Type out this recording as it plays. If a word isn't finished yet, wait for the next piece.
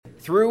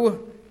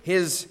through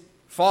his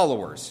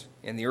followers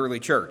in the early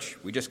church.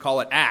 We just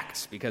call it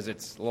Acts because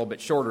it's a little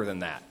bit shorter than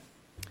that.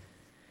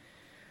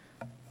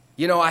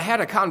 You know, I had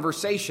a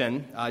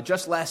conversation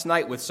just last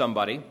night with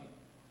somebody,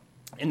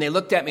 and they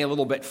looked at me a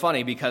little bit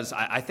funny because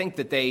I think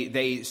that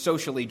they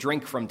socially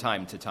drink from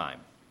time to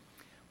time.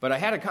 But I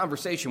had a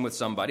conversation with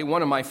somebody,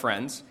 one of my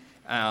friends,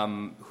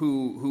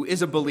 who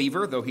is a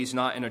believer, though he's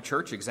not in a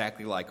church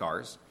exactly like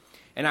ours.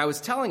 And I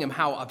was telling him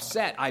how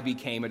upset I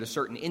became at a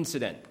certain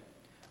incident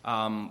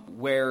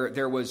where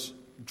there was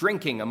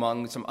drinking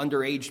among some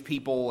underage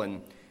people,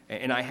 and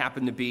I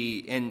happened to be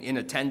in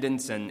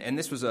attendance, and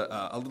this was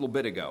a little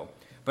bit ago.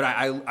 But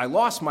I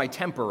lost my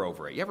temper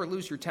over it. You ever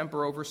lose your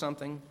temper over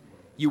something?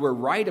 You were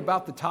right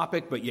about the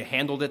topic, but you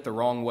handled it the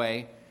wrong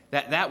way.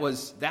 That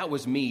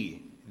was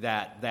me.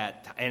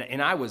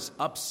 And I was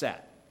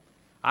upset.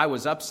 I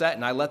was upset,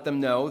 and I let them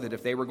know that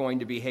if they were going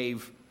to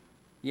behave,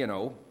 you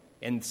know,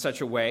 in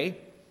such a way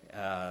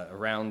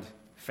around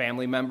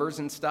family members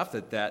and stuff,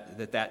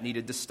 that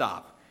needed to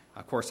stop.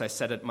 Of course, I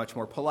said it much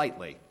more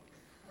politely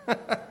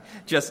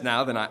just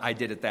now than I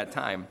did at that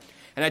time.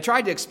 And I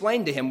tried to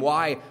explain to him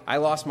why I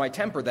lost my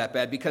temper that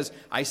bad, because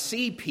I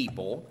see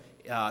people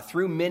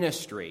through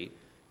ministry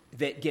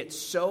that get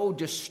so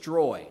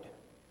destroyed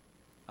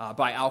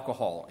by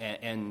alcohol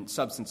and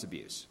substance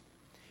abuse.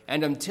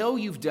 And until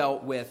you've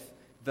dealt with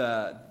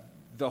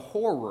the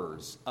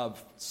horrors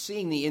of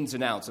seeing the ins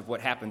and outs of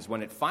what happens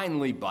when it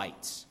finally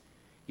bites.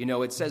 You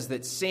know, it says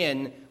that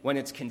sin, when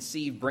it's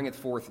conceived, bringeth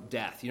forth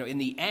death. You know, in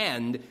the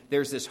end,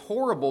 there's this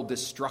horrible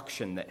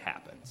destruction that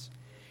happens.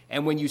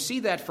 And when you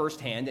see that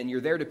firsthand and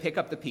you're there to pick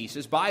up the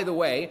pieces, by the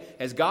way,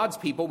 as God's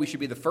people, we should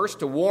be the first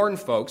to warn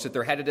folks that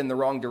they're headed in the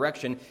wrong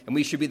direction, and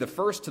we should be the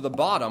first to the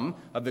bottom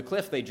of the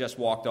cliff they just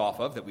walked off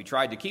of that we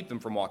tried to keep them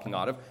from walking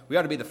out of. We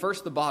ought to be the first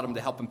to the bottom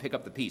to help them pick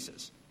up the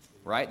pieces,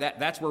 right?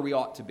 That's where we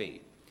ought to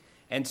be.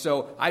 And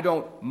so I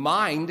don't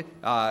mind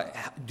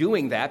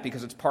doing that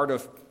because it's part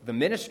of the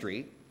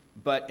ministry,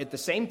 but at the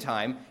same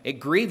time, it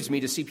grieves me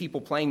to see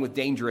people playing with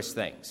dangerous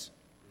things.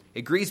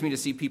 It grieves me to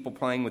see people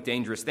playing with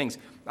dangerous things.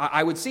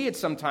 I would see it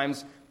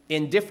sometimes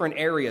in different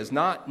areas,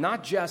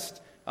 not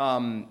just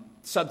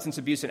substance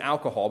abuse and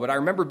alcohol, but I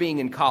remember being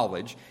in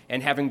college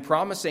and having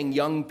promising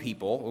young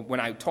people, when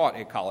I taught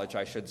at college,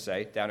 I should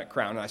say, down at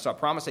Crown, and I saw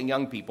promising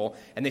young people,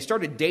 and they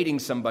started dating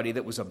somebody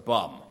that was a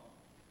bum.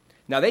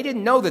 Now, they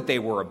didn't know that they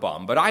were a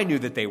bum, but I knew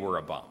that they were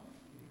a bum,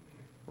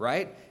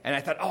 right? And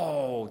I thought,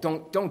 oh,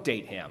 don't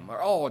date him, or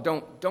oh,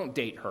 don't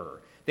date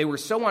her. They were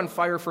so on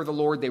fire for the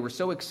Lord. They were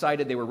so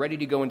excited. They were ready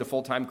to go into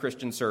full-time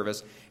Christian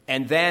service.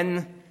 And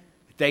then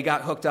they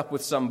got hooked up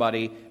with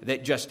somebody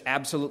that just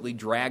absolutely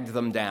dragged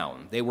them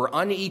down. They were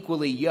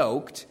unequally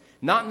yoked,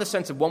 not in the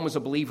sense of one was a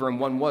believer and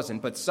one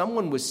wasn't, but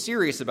someone was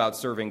serious about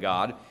serving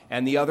God,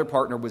 and the other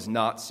partner was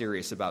not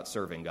serious about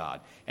serving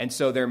God. And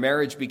so their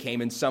marriage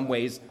became, in some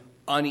ways,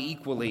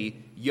 unequally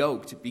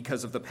yoked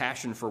because of the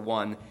passion for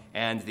one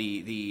and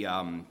the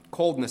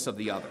coldness of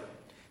the other.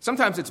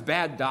 Sometimes it's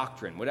bad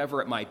doctrine,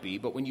 whatever it might be,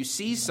 but when you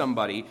see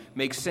somebody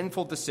make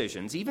sinful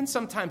decisions, even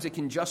sometimes it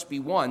can just be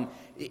one,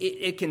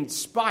 it can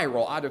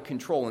spiral out of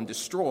control and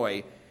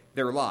destroy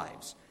their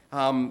lives.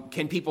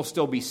 Can people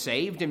still be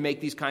saved and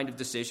make these kind of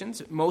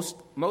decisions?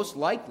 Most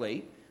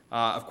likely.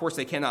 Of course,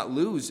 they cannot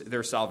lose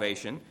their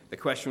salvation. The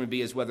question would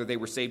be is whether they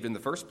were saved in the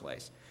first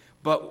place.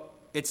 But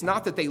it's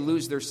not that they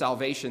lose their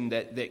salvation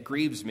that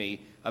grieves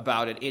me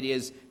about it. It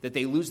is that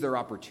they lose their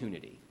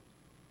opportunity.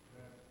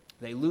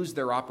 They lose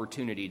their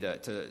opportunity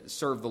to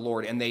serve the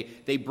Lord, and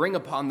they bring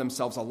upon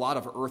themselves a lot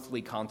of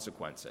earthly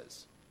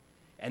consequences.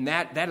 And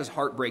that is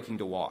heartbreaking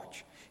to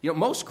watch. You know,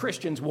 most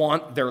Christians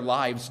want their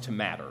lives to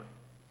matter.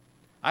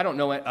 I don't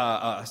know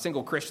a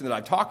single Christian that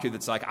I've talked to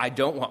that's like, I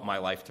don't want my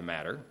life to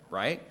matter,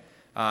 right?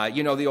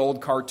 You know, the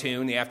old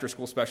cartoon, the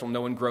after-school special,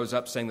 no one grows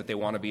up saying that they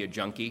want to be a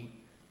junkie,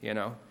 you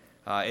know.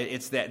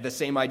 It's the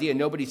same idea.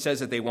 Nobody says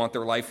that they want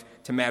their life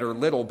to matter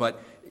little,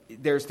 but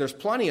there's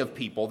plenty of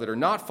people that are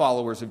not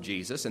followers of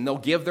Jesus, and they'll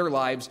give their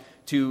lives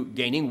to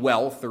gaining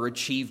wealth or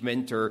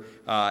achievement or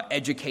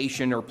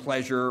education or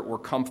pleasure or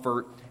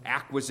comfort,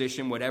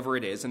 acquisition, whatever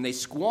it is, and they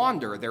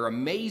squander their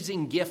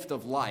amazing gift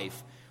of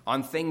life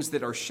on things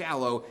that are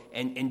shallow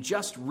and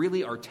just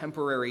really are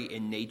temporary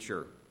in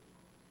nature.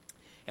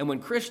 And when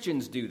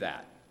Christians do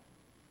that,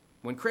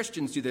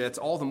 it's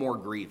all the more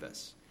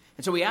grievous.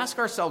 And so we ask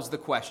ourselves the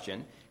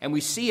question, and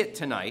we see it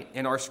tonight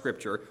in our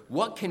scripture,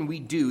 what can we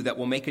do that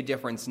will make a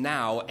difference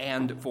now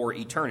and for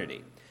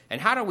eternity?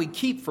 And how do we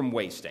keep from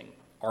wasting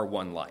our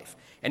one life?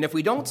 And if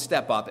we don't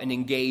step up and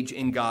engage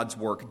in God's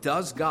work,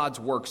 does God's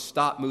work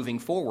stop moving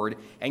forward?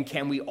 And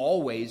can we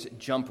always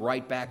jump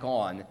right back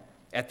on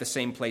at the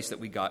same place that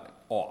we got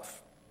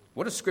off?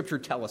 What does Scripture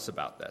tell us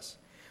about this?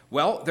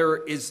 Well, there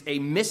is a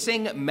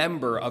missing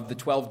member of the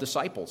 12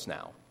 disciples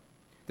now.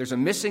 There's a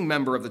missing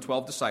member of the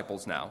 12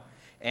 disciples now,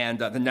 and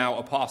the now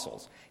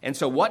apostles. And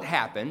so what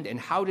happened, and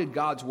how did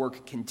God's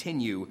work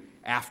continue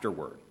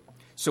afterward?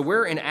 So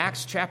we're in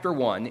Acts chapter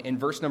 1 in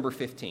verse number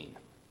 15.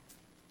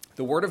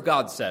 The Word of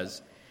God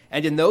says,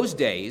 And in those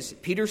days,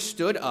 Peter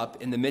stood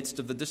up in the midst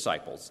of the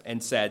disciples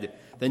and said,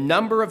 the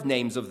number of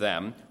names of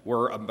them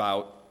were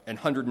about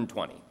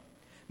 120.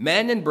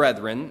 Men and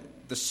brethren,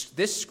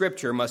 this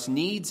scripture must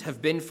needs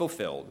have been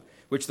fulfilled,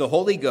 which the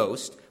Holy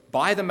Ghost,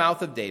 by the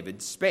mouth of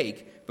David,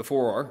 spake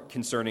before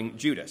concerning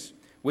Judas,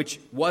 which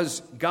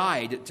was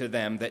guide to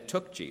them that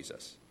took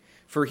Jesus.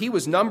 For he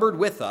was numbered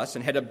with us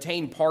and had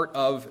obtained part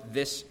of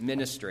this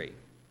ministry.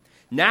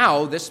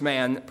 Now this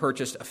man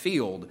purchased a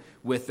field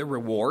with the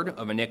reward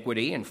of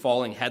iniquity, and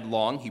falling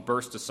headlong, he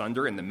burst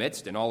asunder in the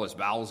midst, and all his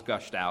bowels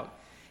gushed out.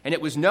 And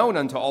it was known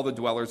unto all the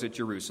dwellers at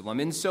Jerusalem,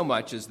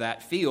 insomuch as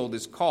that field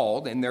is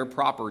called in their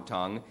proper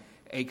tongue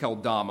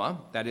Akeldama,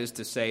 that is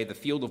to say, the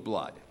field of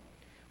blood.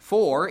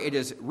 For it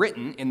is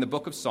written in the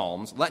book of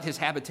Psalms, let his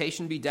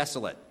habitation be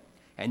desolate,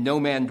 and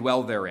no man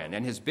dwell therein,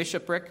 and his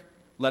bishopric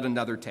let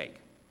another take.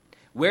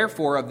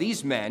 Wherefore of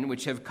these men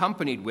which have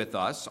companied with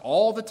us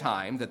all the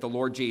time that the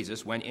Lord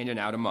Jesus went in and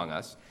out among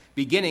us,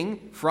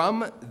 beginning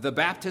from the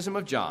baptism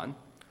of John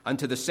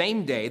unto the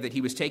same day that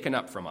he was taken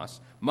up from us,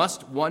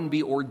 must one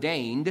be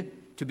ordained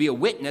to be a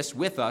witness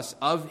with us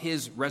of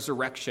his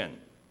resurrection.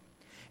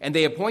 And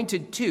they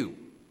appointed two,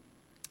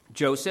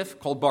 Joseph,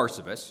 called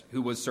Barsabas,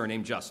 who was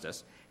surnamed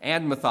Justus,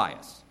 and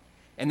Matthias.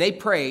 And they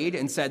prayed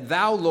and said,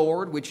 Thou,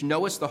 Lord, which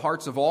knowest the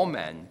hearts of all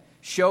men,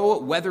 show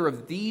whether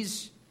of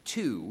these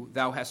two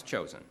thou hast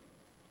chosen,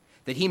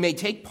 that he may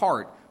take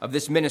part of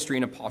this ministry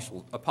and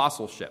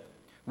apostleship,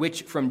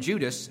 which from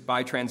Judas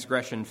by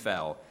transgression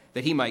fell,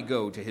 that he might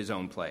go to his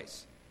own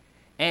place.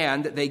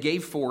 And they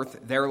gave forth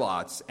their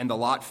lots, and the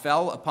lot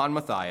fell upon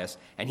Matthias,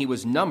 and he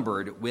was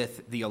numbered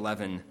with the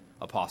 11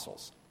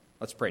 apostles.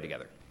 Let's pray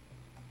together.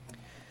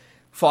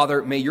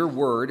 Father, may your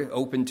word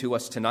open to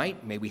us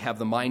tonight. May we have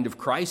the mind of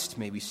Christ.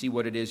 May we see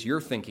what it is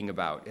you're thinking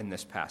about in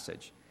this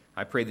passage.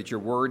 I pray that your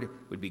word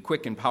would be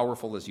quick and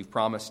powerful as you've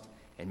promised,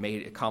 and may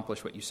it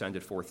accomplish what you send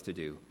it forth to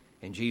do.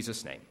 In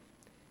Jesus' name,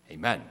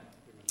 amen.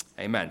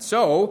 Amen.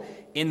 So,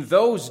 in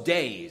those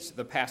days,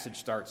 the passage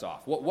starts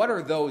off. What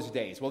are those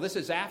days? Well, this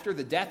is after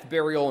the death,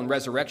 burial, and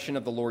resurrection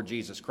of the Lord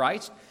Jesus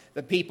Christ,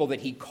 the people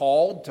that he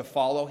called to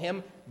follow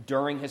him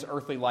during his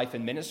earthly life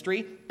and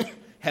ministry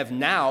have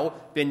now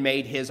been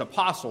made his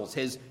apostles,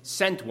 his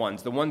sent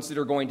ones, the ones that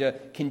are going to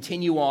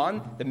continue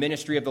on the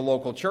ministry of the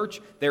local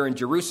church there in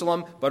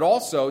Jerusalem, but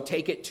also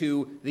take it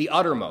to the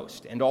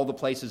uttermost and all the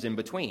places in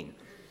between.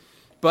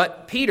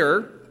 But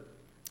Peter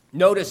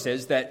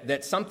notices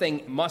that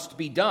something must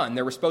be done.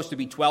 There were supposed to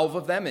be 12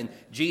 of them, and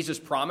Jesus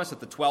promised that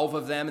the 12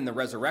 of them in the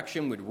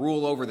resurrection would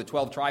rule over the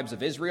 12 tribes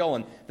of Israel,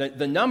 and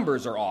the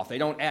numbers are off. They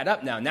don't add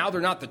up now. Now they're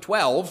not the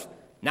 12,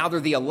 now they're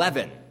the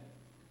 11.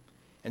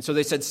 And so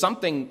they said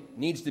something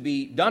needs to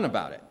be done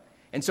about it.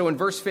 And so in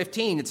verse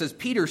 15, it says,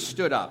 Peter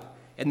stood up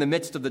in the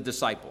midst of the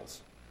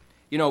disciples.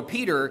 You know,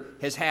 Peter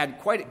has had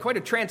quite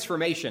a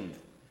transformation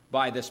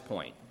by this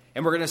point.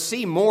 And we're going to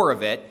see more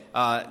of it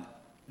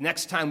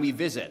next time we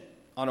visit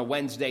on a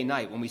Wednesday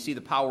night when we see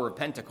the power of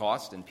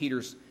Pentecost and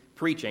Peter's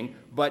preaching.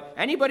 But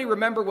anybody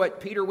remember what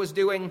Peter was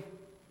doing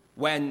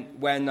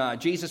when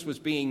Jesus was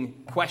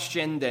being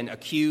questioned and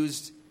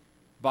accused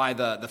by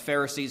the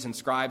Pharisees and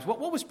scribes?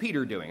 What was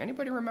Peter doing?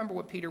 Anybody remember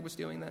what Peter was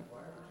doing then?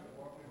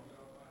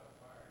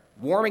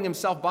 Warming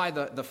himself by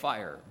the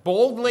fire.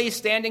 Boldly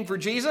standing for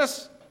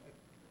Jesus?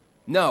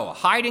 No,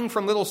 hiding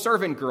from little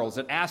servant girls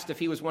that asked if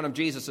he was one of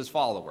Jesus'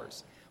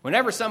 followers.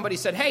 Whenever somebody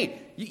said,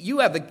 hey, you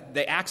have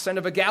the accent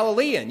of a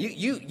Galilean.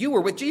 You were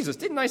with Jesus.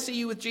 Didn't I see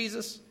you with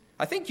Jesus?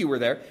 I think you were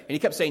there. And he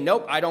kept saying,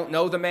 nope, I don't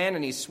know the man.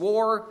 And he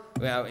swore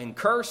and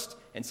cursed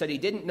and said he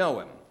didn't know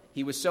him.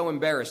 He was so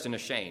embarrassed and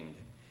ashamed.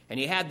 And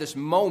he had this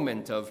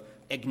moment of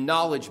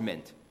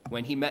acknowledgement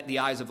when he met the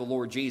eyes of the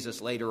Lord Jesus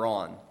later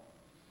on.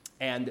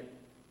 And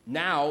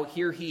now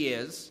here he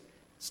is,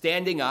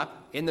 standing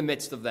up in the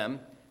midst of them,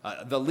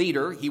 the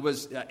leader. He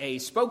was a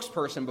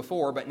spokesperson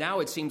before, but now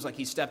it seems like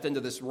he stepped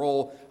into this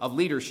role of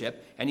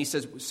leadership. And he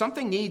says,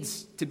 something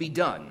needs to be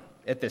done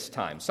at this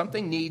time.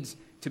 Something needs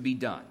to be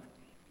done.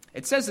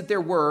 It says that there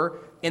were,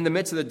 in the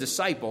midst of the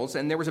disciples,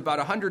 and there was about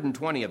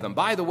 120 of them.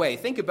 By the way,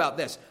 think about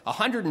this,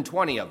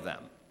 120 of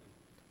them.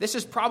 This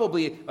is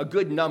probably a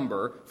good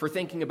number for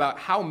thinking about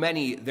how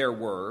many there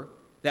were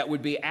that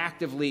would be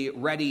actively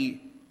ready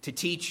to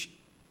teach,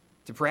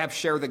 to perhaps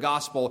share the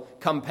gospel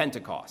come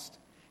Pentecost.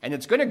 And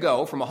it's going to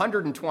go from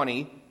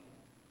 120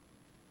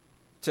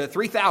 to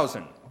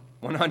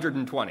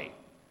 3,120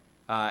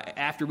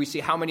 after we see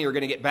how many are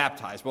going to get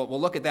baptized.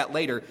 We'll look at that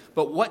later.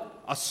 But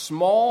what a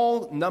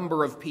small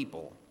number of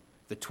people,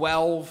 the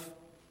 12,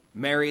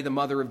 Mary, the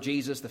mother of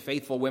Jesus, the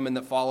faithful women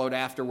that followed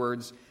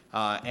afterwards,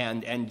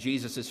 and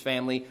Jesus'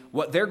 family,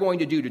 what they're going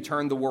to do to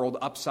turn the world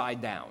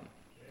upside down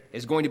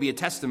is going to be a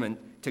testament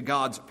to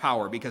God's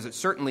power, because it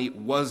certainly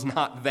was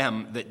not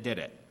them that did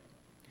it.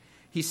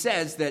 He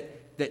says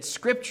that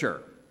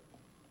Scripture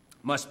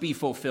must be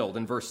fulfilled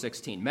in verse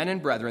 16. Men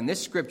and brethren,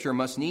 this Scripture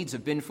must needs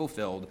have been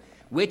fulfilled,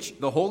 which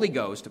the Holy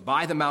Ghost,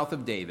 by the mouth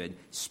of David,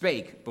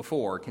 spake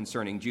before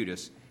concerning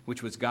Judas,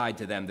 which was guide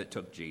to them that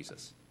took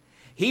Jesus.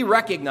 He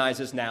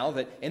recognizes now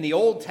that in the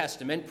Old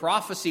Testament,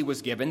 prophecy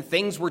was given,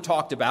 things were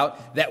talked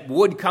about that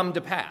would come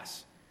to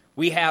pass.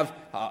 We have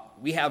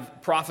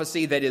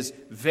prophecy that is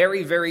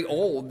very, very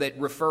old that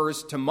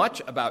refers to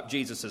much about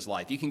Jesus'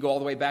 life. You can go all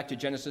the way back to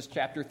Genesis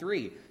chapter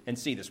 3 and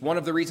see this. One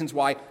of the reasons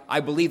why I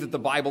believe that the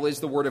Bible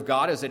is the Word of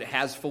God is that it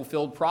has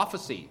fulfilled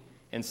prophecy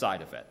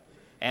inside of it.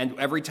 And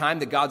every time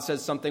that God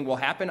says something will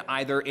happen,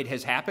 either it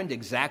has happened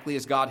exactly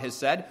as God has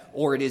said,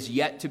 or it is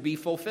yet to be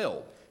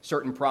fulfilled.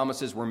 Certain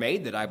promises were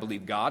made that I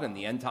believe God in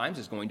the end times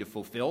is going to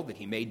fulfill that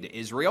he made to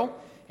Israel.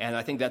 And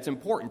I think that's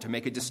important to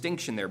make a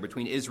distinction there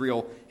between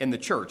Israel and the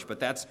church, but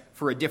that's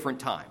for a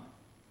different time.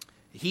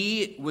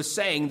 He was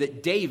saying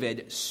that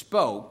David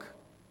spoke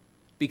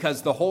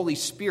because the Holy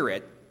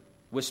Spirit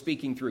was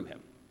speaking through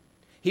him.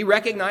 He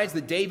recognized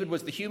that David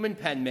was the human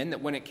penman,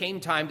 that when it came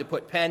time to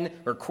put pen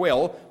or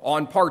quill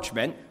on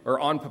parchment or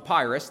on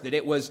papyrus, that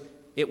it was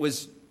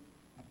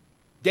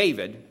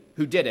David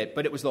who did it,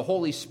 but it was the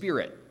Holy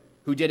Spirit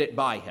who did it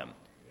by him.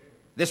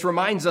 This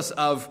reminds us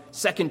of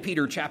 2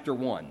 Peter chapter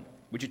 1.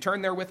 Would you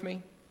turn there with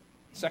me?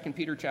 2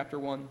 Peter chapter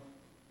 1.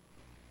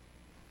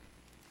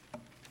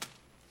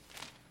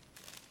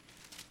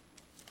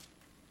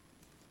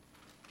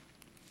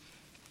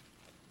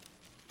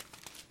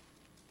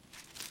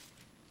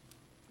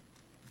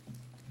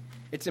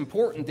 It's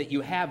important that you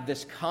have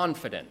this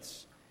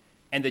confidence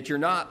and that you're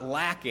not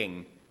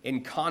lacking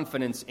in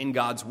confidence in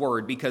God's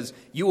word, because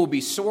you will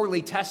be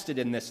sorely tested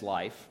in this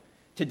life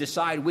to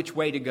decide which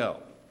way to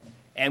go.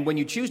 And when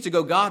you choose to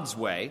go God's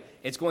way,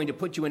 it's going to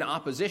put you in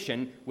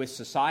opposition with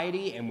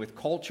society and with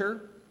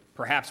culture,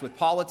 perhaps with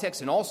politics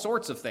and all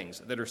sorts of things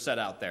that are set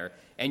out there.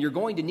 And you're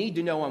going to need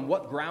to know on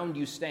what ground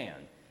you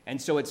stand.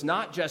 And so it's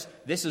not just,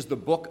 this is the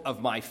book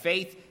of my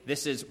faith,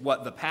 this is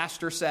what the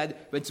pastor said,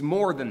 but it's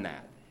more than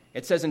that.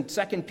 It says in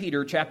 2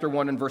 Peter chapter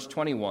 1 and verse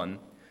 21,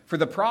 "For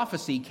the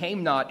prophecy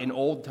came not in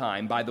old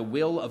time by the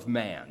will of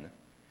man,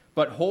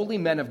 but holy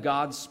men of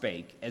God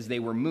spake as they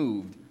were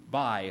moved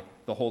by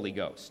the Holy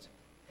Ghost."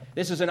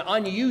 This is an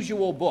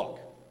unusual book.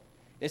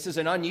 This is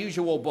an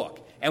unusual book.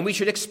 And we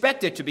should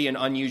expect it to be an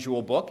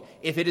unusual book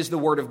if it is the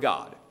Word of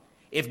God.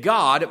 If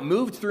God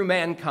moved through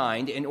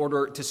mankind in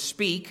order to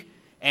speak,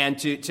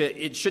 and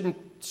it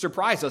shouldn't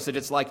surprise us that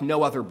it's like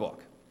no other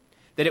book.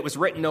 That it was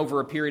written over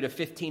a period of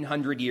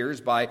 1,500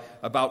 years by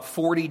about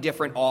 40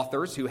 different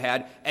authors who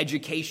had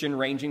education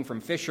ranging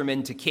from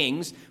fishermen to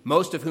kings,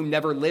 most of whom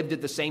never lived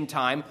at the same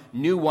time,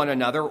 knew one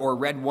another, or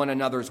read one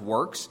another's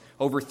works,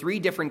 over 3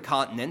 different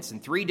continents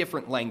and 3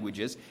 different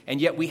languages, and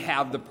yet we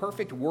have the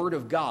perfect Word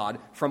of God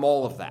from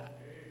all of that.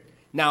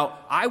 Now,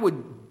 I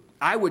would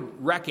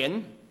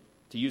reckon,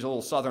 to use a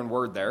little southern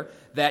word there,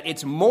 that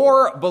it's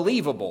more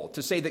believable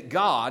to say that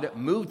God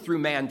moved through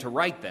man to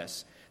write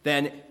this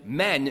than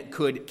men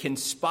could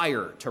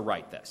conspire to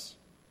write this.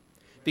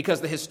 Because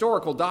the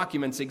historical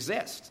documents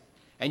exist.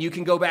 And you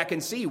can go back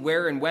and see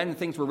where and when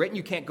things were written.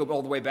 You can't go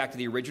all the way back to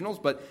the originals,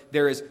 but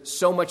there is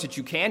so much that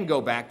you can go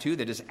back to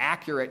that is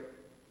accurate,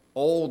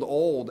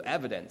 old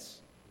evidence.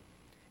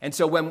 And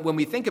so when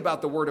we think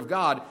about the Word of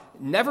God,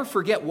 never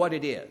forget what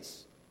it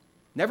is.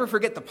 Never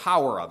forget the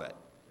power of it.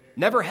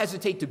 Never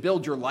hesitate to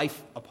build your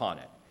life upon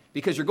it.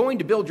 Because you're going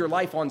to build your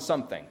life on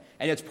something.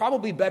 And it's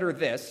probably better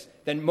this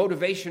than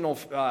motivational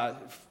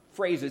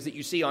phrases that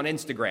you see on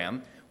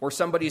Instagram or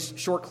somebody's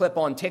short clip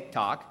on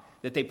TikTok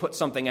that they put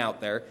something out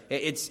there.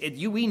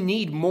 We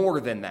need more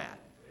than that.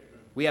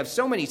 We have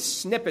so many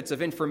snippets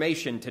of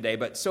information today,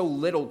 but so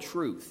little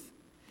truth.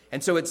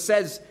 And so it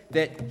says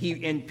that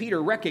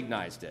Peter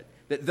recognized it,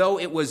 that though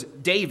it was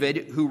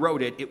David who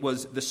wrote it, it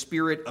was the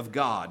Spirit of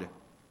God.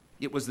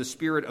 It was the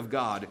Spirit of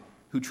God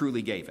who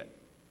truly gave it.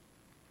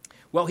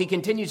 Well, he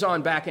continues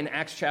on back in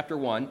Acts chapter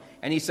 1,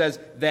 and he says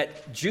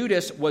that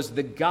Judas was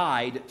the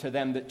guide to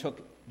them that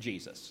took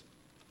Jesus.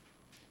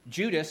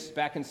 Judas,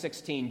 back in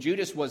 16,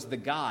 Judas was the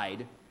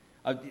guide.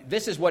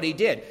 This is what he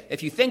did.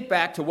 If you think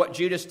back to what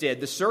Judas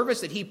did, the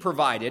service that he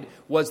provided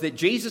was that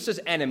Jesus'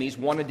 enemies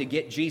wanted to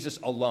get Jesus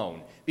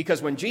alone.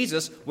 Because when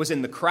Jesus was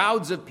in the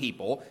crowds of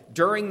people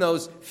during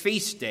those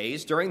feast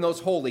days, during those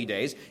holy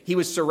days, he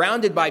was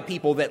surrounded by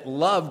people that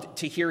loved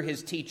to hear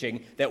his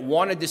teaching, that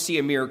wanted to see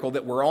a miracle,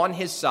 that were on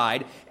his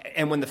side.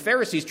 And when the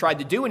Pharisees tried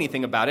to do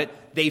anything about it,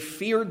 they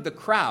feared the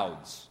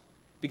crowds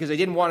because they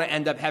didn't want to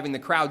end up having the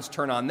crowds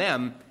turn on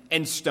them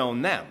and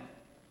stone them.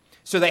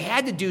 So they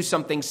had to do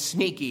something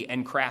sneaky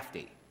and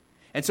crafty.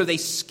 And so they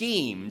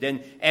schemed.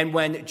 And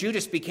when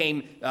Judas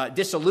became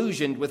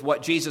disillusioned with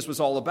what Jesus was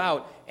all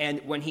about, and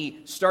when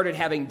he started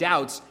having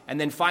doubts, and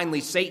then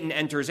finally Satan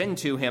enters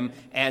into him,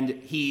 and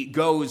he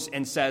goes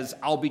and says,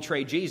 "I'll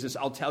betray Jesus.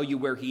 I'll tell you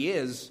where he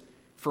is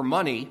for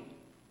money."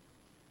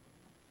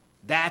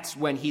 That's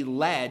when he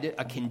led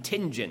a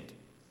contingent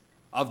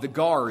of the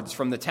guards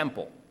from the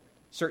temple,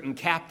 certain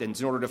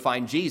captains, in order to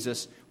find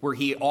Jesus where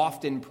he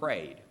often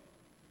prayed.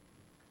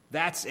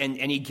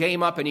 And he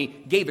came up and he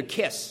gave a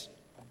kiss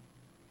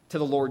to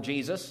the Lord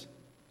Jesus.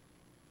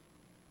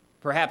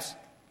 Perhaps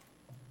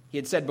he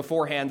had said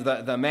beforehand,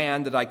 the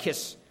man that I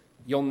kiss,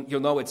 you'll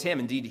know it's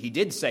him. Indeed, he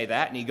did say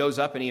that, and he goes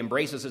up and he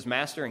embraces his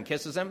master and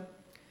kisses him.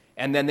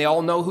 And then they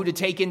all know who to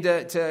take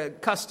into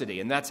custody,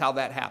 and that's how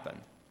that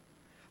happened.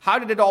 How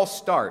did it all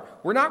start?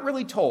 We're not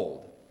really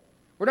told.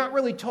 We're not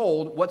really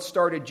told what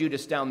started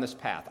Judas down this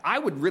path. I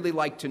would really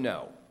like to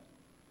know.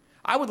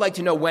 I would like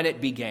to know when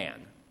it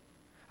began.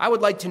 I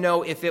would like to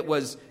know if it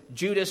was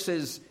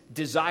Judas's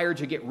desire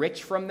to get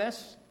rich from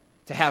this,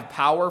 to have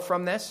power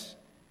from this.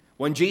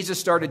 When Jesus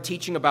started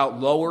teaching about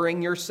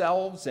lowering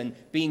yourselves and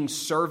being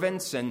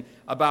servants and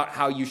about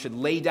how you should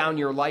lay down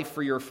your life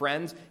for your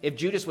friends, if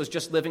Judas was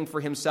just living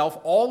for himself,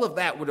 all of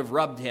that would have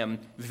rubbed him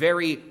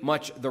very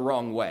much the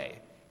wrong way.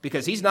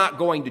 Because he's not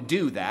going to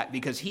do that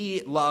because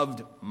he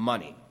loved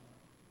money.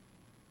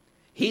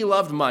 He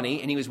loved money,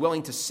 and he was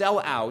willing to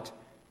sell out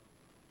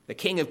the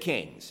King of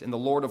Kings and the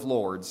Lord of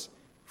Lords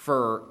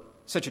for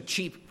such a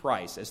cheap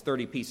price as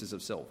 30 pieces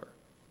of silver.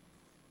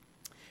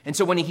 And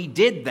so when he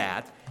did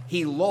that,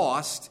 he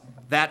lost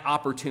that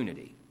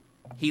opportunity.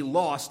 He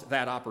lost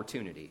that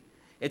opportunity.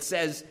 It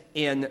says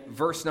in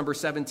verse number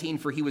 17,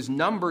 for he was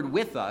numbered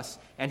with us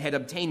and had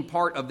obtained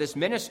part of this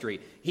ministry.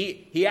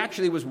 He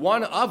actually was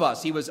one of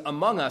us. He was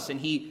among us, and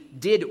he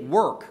did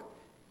work.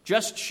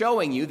 Just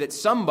showing you that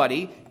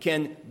somebody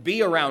can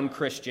be around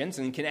Christians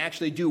and can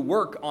actually do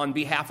work on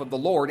behalf of the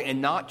Lord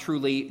and not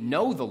truly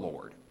know the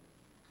Lord.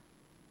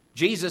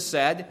 Jesus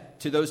said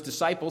to those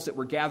disciples that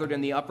were gathered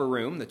in the upper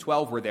room, the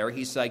 12 were there,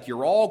 he's like,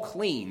 you're all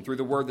clean through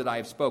the word that I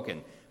have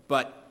spoken.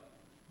 But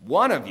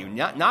one of you,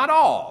 not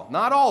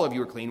all of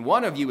you are clean,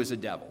 one of you is a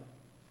devil.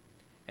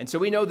 And so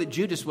we know that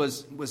Judas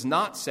was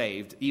not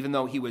saved, even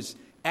though he was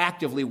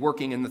actively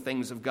working in the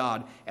things of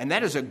God. And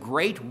that is a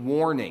great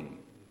warning.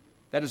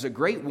 That is a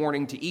great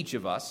warning to each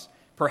of us.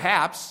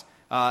 Perhaps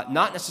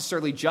not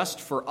necessarily just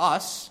for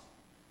us,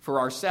 for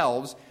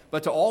ourselves,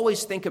 but to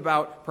always think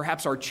about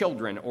perhaps our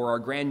children or our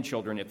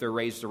grandchildren if they're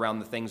raised around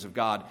the things of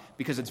God.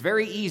 Because it's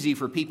very easy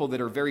for people that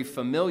are very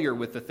familiar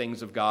with the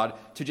things of God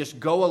to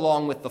just go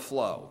along with the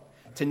flow,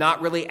 to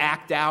not really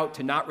act out,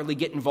 to not really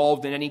get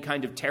involved in any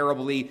kind of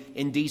terribly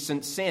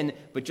indecent sin,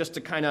 but just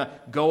to kind of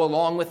go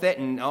along with it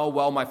and, oh,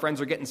 well, my friends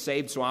are getting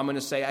saved, so I'm going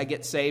to say I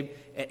get saved.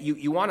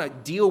 You want to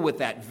deal with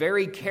that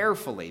very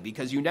carefully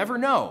because you never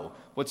know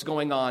what's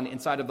going on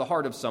inside of the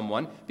heart of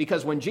someone.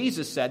 Because when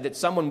Jesus said that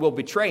someone will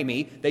betray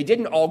me, they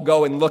didn't all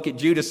go and look at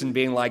Judas and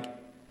being like,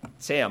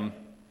 it's him.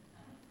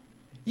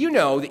 You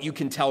know that you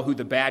can tell who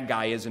the bad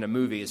guy is in a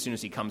movie as soon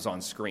as he comes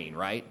on screen,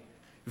 right?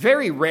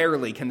 Very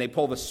rarely can they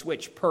pull the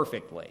switch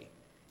perfectly.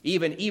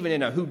 Even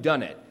in a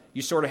whodunit,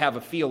 you sort of have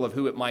a feel of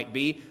who it might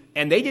be,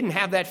 and they didn't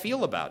have that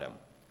feel about him.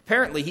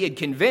 Apparently, he had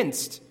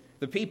convinced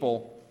the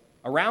people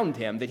around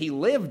him that he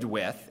lived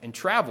with and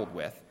traveled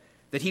with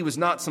that he was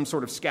not some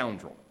sort of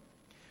scoundrel.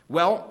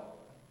 Well,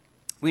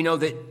 we know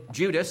that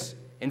Judas,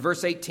 in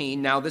verse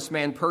 18, now this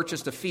man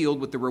purchased a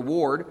field with the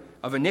reward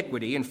of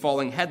iniquity, and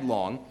falling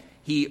headlong,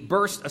 he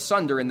burst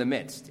asunder in the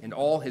midst, and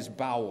all his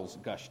bowels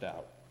gushed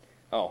out.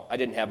 Oh, I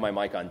didn't have my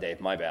mic on,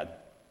 Dave. My bad.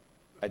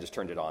 I just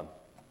turned it on.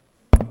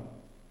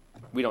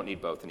 We don't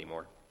need both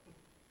anymore.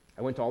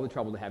 I went to all the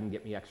trouble to have him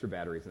get me extra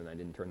batteries, and I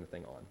didn't turn the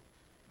thing on.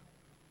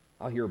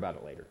 I'll hear about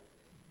it later.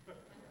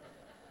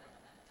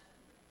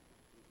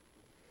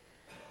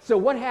 So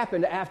what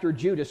happened after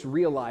Judas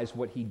realized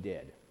what he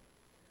did?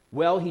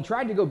 Well, he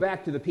tried to go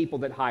back to the people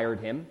that hired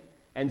him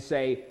and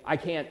say, I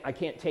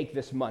can't take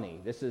this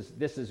money. This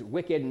is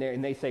wicked.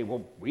 And they say,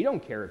 well, we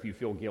don't care if you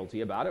feel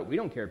guilty about it. We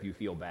don't care if you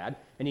feel bad.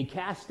 And he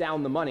cast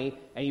down the money,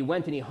 and he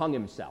went and he hung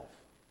himself.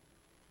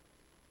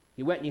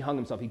 He went and he hung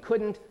himself. He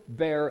couldn't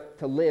bear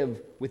to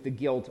live with the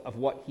guilt of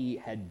what he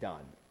had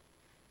done.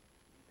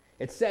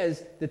 It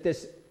says that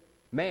this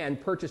man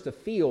purchased a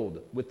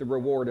field with the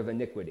reward of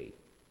iniquity.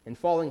 And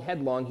falling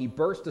headlong, he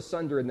burst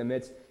asunder in the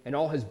midst, and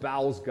all his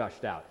bowels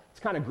gushed out. It's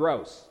kind of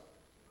gross.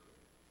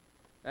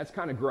 That's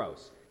kind of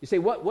gross. You say,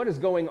 what is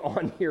going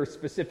on here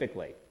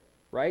specifically,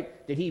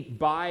 right? Did he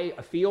buy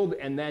a field,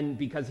 and then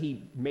because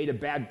he made a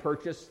bad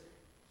purchase,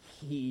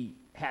 he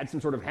had some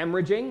sort of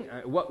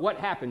hemorrhaging? What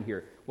happened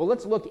here? Well,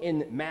 let's look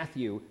in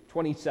Matthew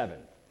 27.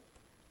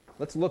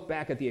 Let's look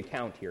back at the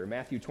account here,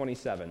 Matthew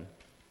 27.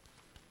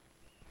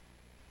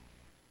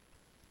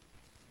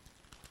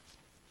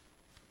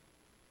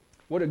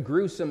 What a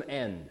gruesome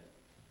end.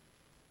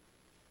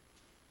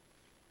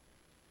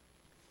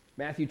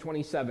 Matthew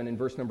 27 and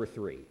verse number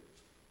 3.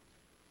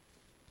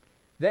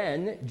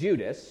 Then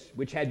Judas,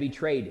 which had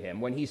betrayed him,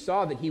 when he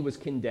saw that he was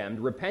condemned,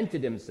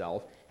 repented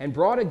himself and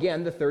brought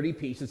again the 30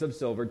 pieces of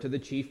silver to the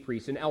chief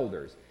priests and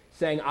elders,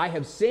 saying, I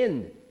have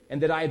sinned,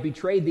 and that I have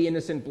betrayed the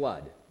innocent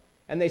blood.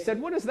 And they said,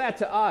 what is that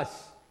to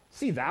us?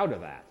 See thou to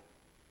that.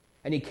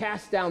 And he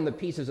cast down the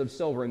pieces of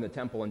silver in the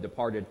temple and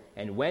departed,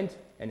 and went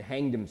and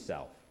hanged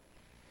himself.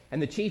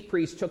 And the chief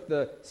priests took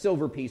the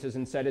silver pieces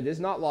and said, it is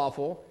not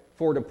lawful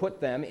for to put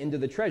them into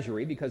the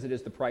treasury, because it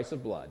is the price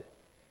of blood.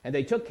 And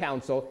they took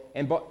counsel,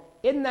 and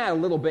isn't that a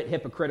little bit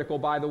hypocritical,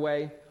 by the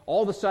way?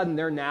 All of a sudden,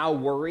 they're now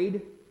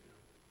worried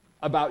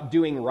about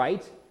doing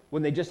right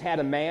when they just had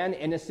a man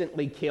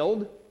innocently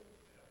killed.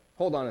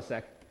 Hold on a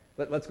sec.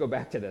 Let's go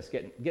back to this.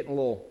 Getting a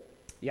little,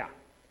 yeah.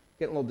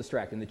 getting a little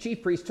distracted. And the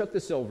chief priest took the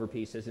silver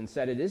pieces and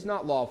said, "It is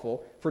not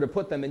lawful for to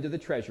put them into the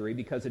treasury,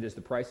 because it is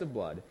the price of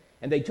blood.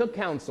 And they took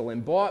counsel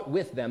and bought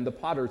with them the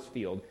potter's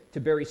field to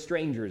bury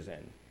strangers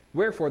in.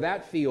 Wherefore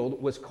that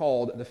field was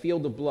called the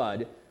field of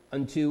blood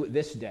unto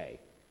this day.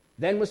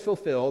 Then was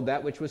fulfilled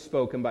that which was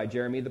spoken by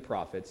Jeremy the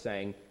prophet,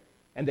 saying,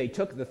 And they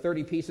took the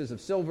 30 pieces of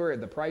silver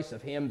at the price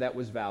of him that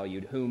was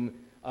valued, whom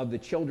of the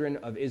children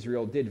of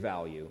Israel did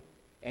value,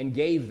 and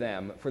gave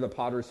them for the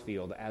potter's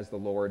field as the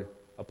Lord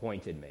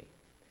appointed me."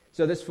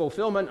 So this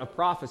fulfillment of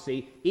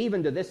prophecy,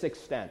 even to this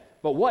extent.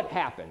 But what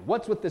happened?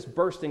 What's with this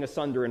bursting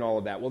asunder and all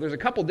of that? Well, there's a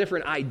couple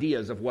different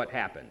ideas of what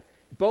happened.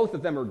 Both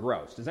of them are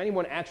gross. Does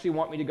anyone actually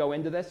want me to go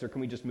into this, or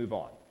can we just move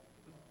on?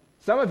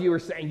 Some of you are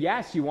saying,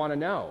 yes, you want to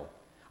know.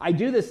 I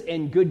do this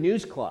in Good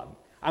News Club.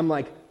 I'm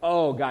like,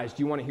 oh, guys,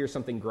 do you want to hear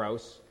something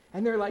gross?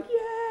 And they're like,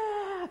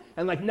 yeah.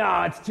 And like,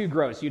 no, it's too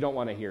gross. You don't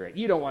want to hear it.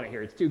 You don't want to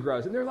hear it. It's too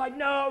gross. And they're like,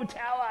 no,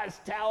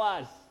 tell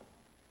us.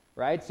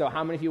 Right? So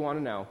how many of you want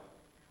to know?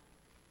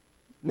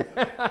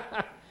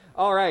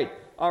 All right.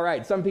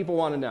 Some people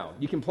want to know.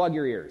 You can plug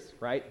your ears,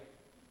 right?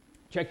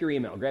 Check your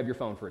email. Grab your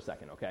phone for a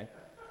second, okay?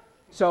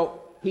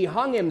 So he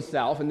hung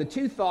himself, and the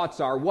two thoughts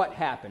are, what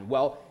happened?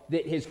 Well,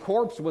 that his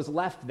corpse was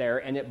left there,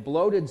 and it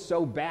bloated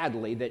so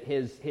badly that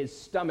his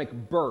stomach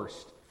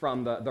burst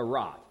from the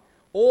rot.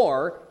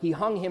 Or he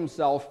hung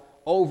himself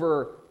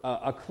over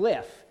a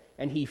cliff,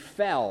 and he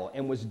fell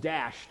and was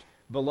dashed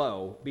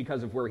below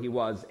because of where he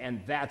was,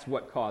 and that's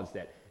what caused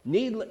it.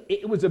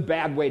 It was a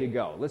bad way to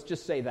go. Let's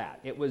just say that.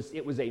 It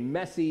was a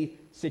messy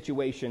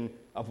situation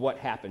of what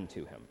happened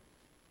to him.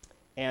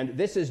 And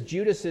this is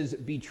Judas's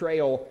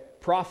betrayal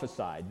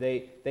prophesied.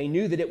 They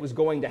knew that it was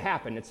going to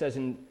happen. It says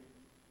in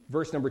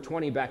verse number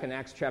 20 back in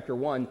Acts chapter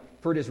 1,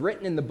 "For it is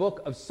written in the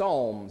book of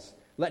Psalms,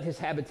 let his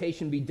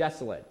habitation be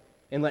desolate,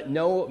 and let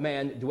no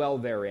man dwell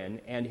therein,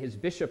 and his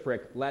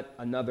bishopric let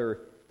another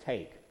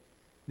take."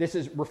 This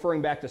is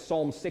referring back to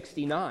Psalm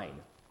 69.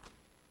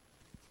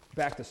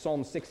 Back to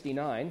Psalm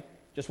 69.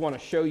 Just want to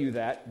show you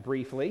that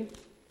briefly.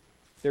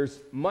 There's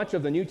much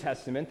of the New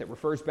Testament that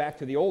refers back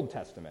to the Old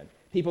Testament.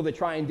 People that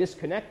try and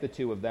disconnect the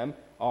two of them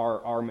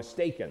are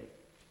mistaken.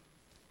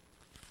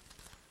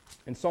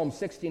 In Psalm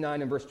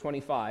 69 and verse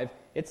 25,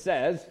 it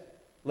says,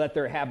 "Let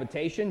their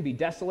habitation be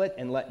desolate,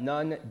 and let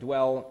none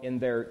dwell in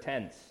their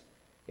tents."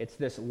 It's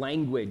this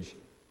language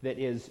that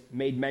is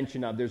made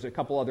mention of. There's a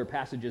couple other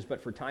passages,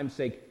 but for time's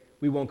sake,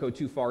 we won't go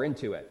too far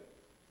into it.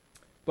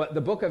 But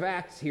the book of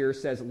Acts here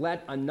says,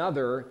 let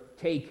another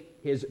take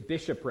his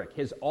bishopric,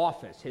 his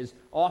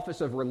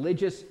office of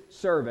religious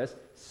service.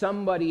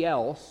 Somebody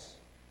else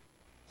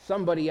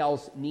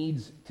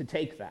needs to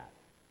take that.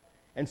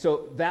 And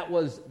so that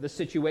was the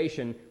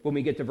situation when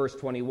we get to verse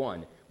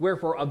 21.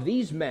 "Wherefore of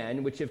these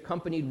men which have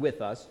companied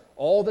with us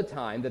all the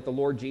time that the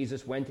Lord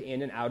Jesus went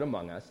in and out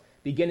among us,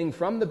 beginning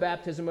from the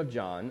baptism of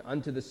John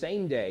unto the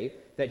same day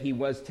that he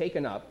was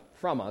taken up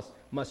from us,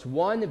 must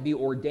one be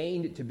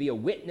ordained to be a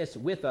witness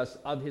with us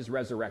of his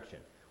resurrection."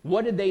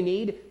 What did they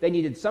need? They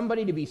needed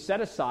somebody to be set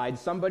aside,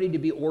 somebody to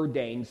be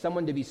ordained,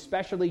 someone to be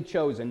specially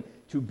chosen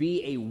to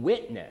be a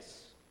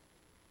witness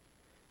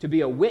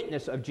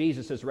of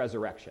Jesus'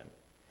 resurrection.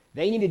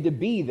 They needed to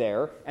be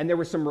there, and there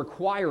were some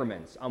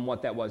requirements on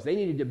what that was. They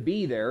needed to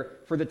be there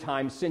for the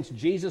time since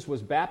Jesus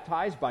was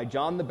baptized by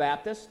John the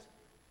Baptist.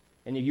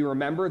 And if you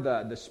remember,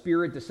 the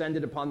Spirit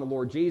descended upon the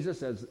Lord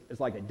Jesus as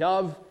like a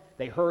dove.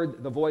 They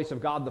heard the voice of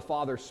God the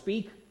Father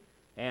speak,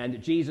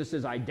 and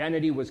Jesus'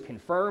 identity was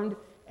confirmed.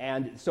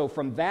 And so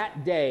from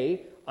that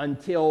day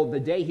until the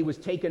day he was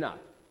taken up,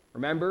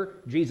 remember,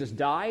 Jesus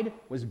died,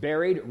 was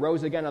buried,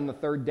 rose again on the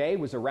third day,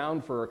 was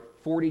around for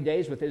 40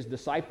 days with his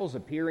disciples,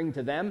 appearing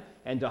to them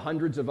and to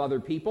hundreds of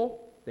other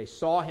people. They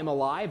saw him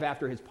alive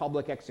after his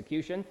public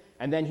execution,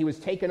 and then he was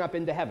taken up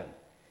into heaven.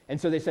 And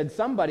so they said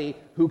somebody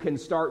who can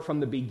start from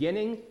the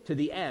beginning to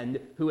the end,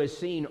 who has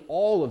seen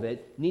all of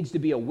it, needs to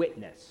be a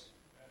witness.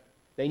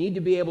 They need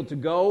to be able to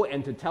go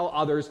and to tell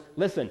others,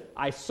 listen,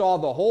 I saw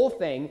the whole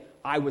thing.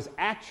 I was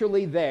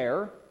actually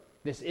there.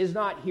 This is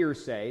not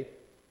hearsay.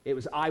 It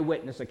was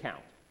eyewitness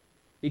account.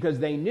 Because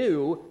they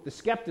knew the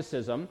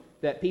skepticism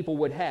that people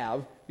would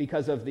have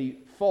because of the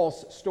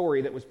false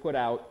story that was put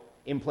out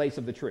in place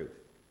of the truth.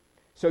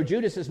 So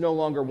Judas is no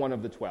longer one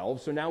of the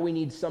 12, so now we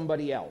need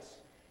somebody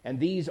else. And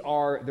these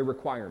are the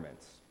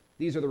requirements.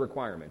 These are the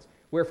requirements.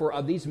 Wherefore,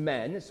 of these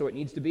men, so it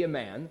needs to be a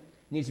man,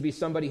 it needs to be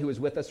somebody who is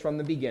with us from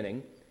the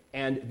beginning,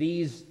 and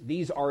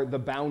these are the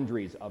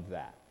boundaries of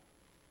that.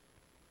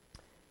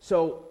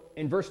 So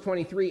in verse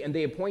 23, "And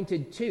they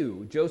appointed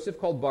two, Joseph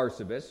called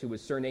Barsabas, who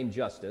was surnamed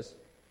Justus,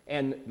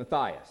 and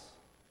Matthias."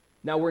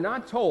 Now we're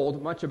not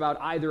told much about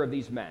either of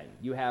these men.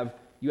 You have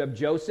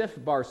Joseph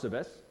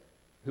Barsabas,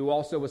 who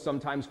also was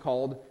sometimes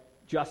called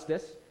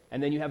Justus,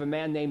 and then you have a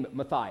man named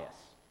Matthias.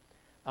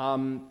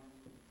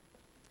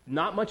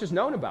 Not much is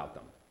known about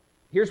them.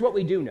 Here's what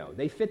we do know.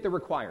 They fit the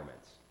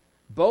requirements.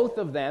 Both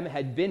of them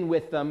had been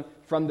with them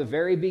from the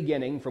very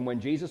beginning, from when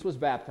Jesus was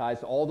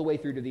baptized all the way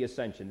through to the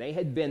ascension. They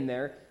had been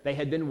there. They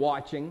had been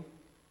watching.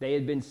 They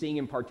had been seeing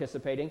him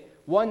participating.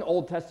 One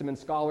Old Testament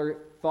scholar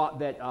thought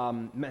that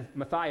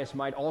Matthias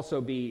might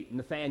also be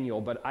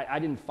Nathaniel, but I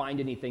didn't find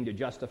anything to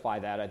justify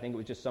that. I think it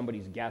was just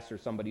somebody's guess or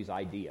somebody's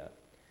idea.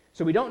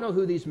 So we don't know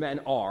who these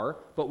men are,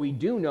 but we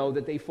do know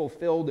that they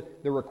fulfilled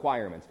the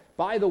requirements.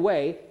 By the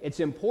way, it's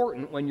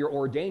important when you're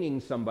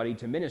ordaining somebody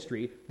to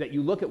ministry that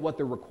you look at what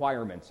the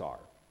requirements are.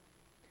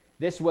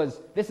 This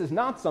is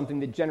not something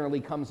that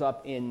generally comes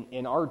up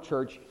in our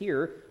church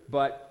here,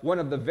 but one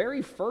of the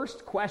very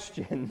first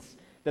questions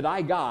that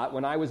I got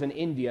when I was in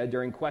India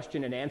during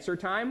question and answer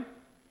time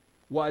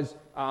was,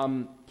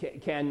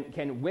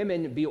 can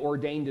women be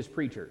ordained as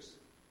preachers?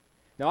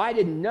 Now, I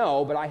didn't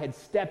know, but I had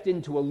stepped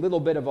into a little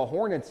bit of a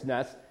hornet's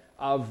nest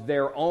of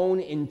their own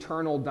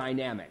internal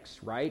dynamics,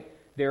 right?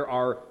 There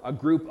are a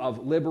group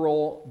of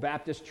liberal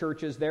Baptist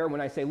churches there.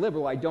 When I say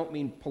liberal, I don't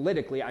mean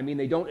politically. I mean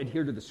they don't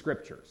adhere to the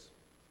Scriptures,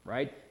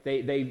 right?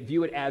 They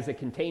view it as it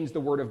contains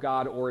the Word of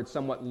God, or it's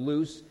somewhat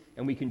loose,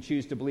 and we can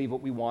choose to believe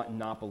what we want and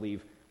not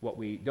believe what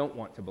we don't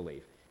want to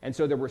believe. And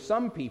so there were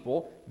some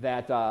people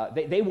that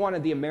they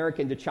wanted the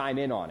American to chime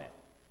in on it,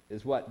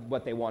 is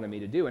what they wanted me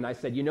to do. And I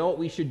said, you know what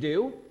we should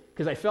do?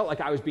 Because I felt like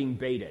I was being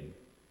baited.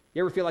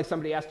 You ever feel like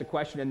somebody asked a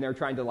question and they're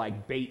trying to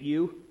like bait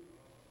you?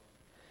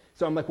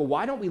 So I'm like, well,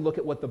 why don't we look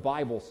at what the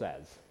Bible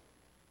says?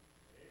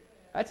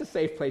 That's a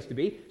safe place to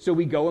be. So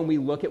we go and we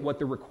look at what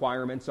the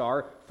requirements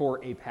are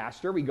for a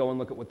pastor. We go and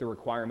look at what the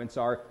requirements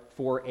are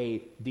for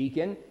a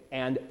deacon.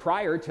 And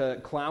prior to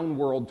Clown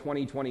World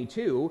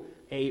 2022,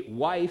 a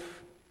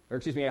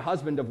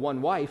husband of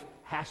one wife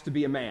has to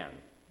be a man.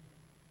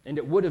 And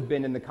it would have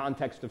been in the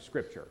context of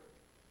Scripture,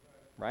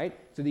 right?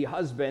 So the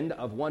husband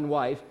of one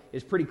wife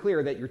is pretty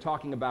clear that you're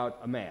talking about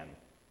a man.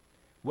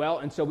 Well,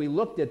 and so we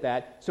looked at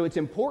that. So it's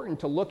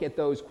important to look at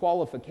those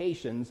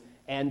qualifications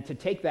and to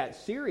take that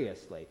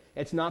seriously.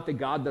 It's not that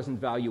God doesn't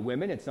value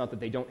women. It's not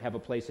that they don't have a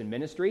place in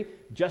ministry.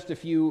 Just a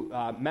few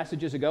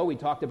messages ago, we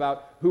talked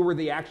about who were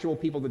the actual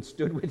people that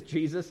stood with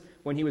Jesus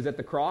when he was at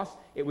the cross.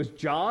 It was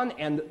John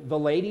and the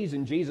ladies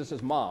and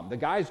Jesus' mom. The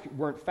guys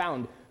weren't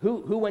found.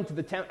 Who went to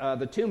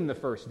the tomb the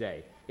first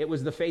day? It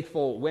was the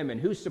faithful women.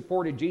 Who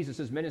supported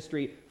Jesus'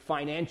 ministry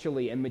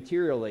financially and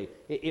materially?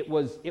 It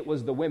was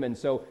the women.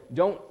 So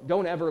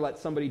don't ever let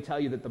somebody tell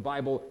you that the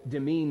Bible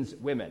demeans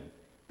women.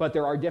 But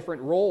there are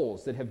different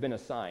roles that have been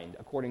assigned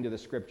according to the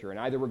Scripture. And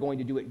either we're going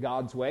to do it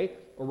God's way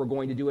or we're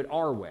going to do it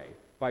our way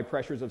by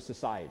pressures of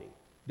society.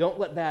 Don't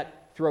let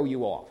that throw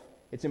you off.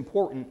 It's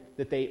important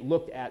that they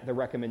looked at the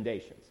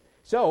recommendations.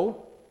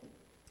 So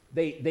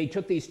they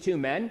took these two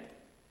men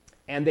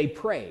and they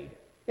prayed.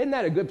 Isn't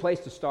that a good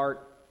place to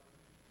start?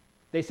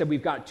 They said,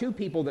 we've got two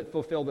people that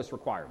fulfill this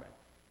requirement.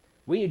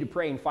 We need to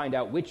pray and find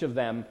out which of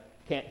them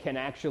can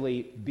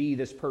actually be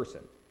this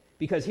person.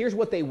 Because here's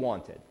what they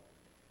wanted.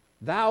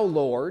 Thou,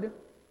 Lord,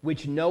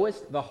 which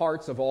knowest the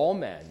hearts of all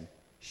men,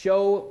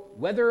 show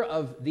whether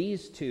of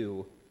these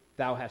two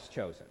thou hast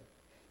chosen.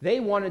 They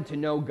wanted to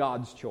know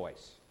God's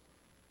choice.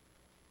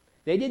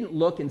 They didn't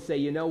look and say,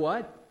 you know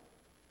what?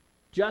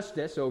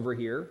 Justus over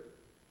here,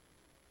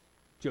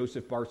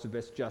 Joseph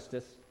Barsabas,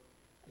 Justus,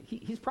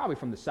 he's probably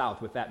from the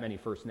South with that many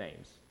first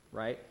names,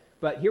 right?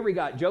 But here we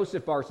got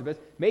Joseph Barsabas.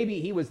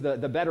 Maybe he was the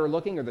better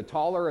looking or the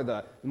taller or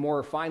the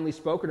more finely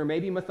spoken, or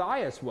maybe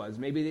Matthias was.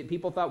 Maybe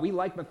people thought we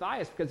like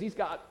Matthias because he's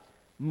got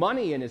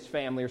money in his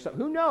family or something.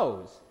 Who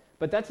knows?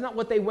 But that's not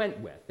what they went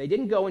with. They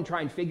didn't go and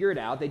try and figure it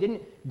out. They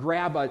didn't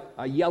grab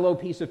a yellow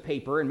piece of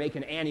paper and make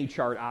an Annie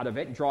chart out of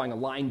it and drawing a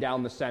line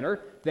down the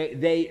center.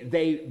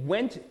 They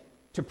went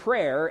to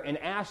prayer and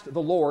asked the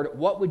Lord,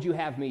 what would you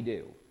have me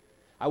do?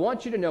 I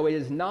want you to know it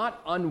is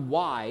not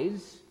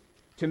unwise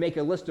to make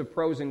a list of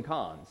pros and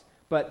cons.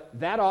 But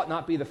that ought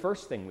not be the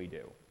first thing we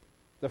do.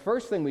 The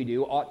first thing we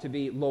do ought to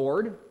be,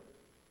 Lord,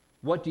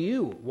 what do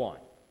you want?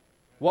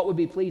 What would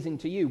be pleasing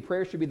to you?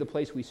 Prayer should be the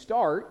place we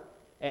start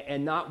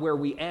and not where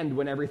we end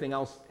when everything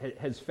else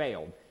has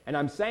failed. And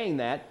I'm saying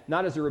that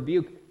not as a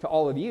rebuke to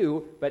all of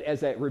you, but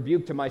as a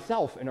rebuke to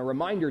myself and a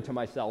reminder to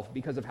myself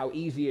because of how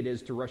easy it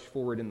is to rush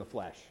forward in the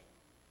flesh.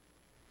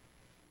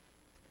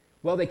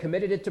 Well, they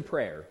committed it to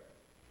prayer.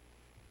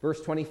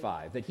 Verse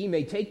 25, that he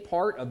may take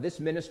part of this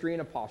ministry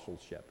and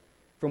apostleship,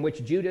 from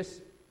which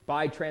Judas,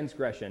 by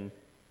transgression,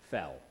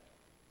 fell.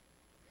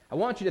 I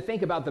want you to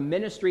think about the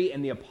ministry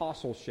and the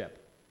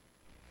apostleship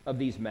of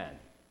these men.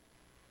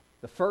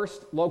 The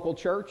first local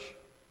church,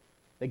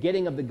 the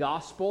getting of the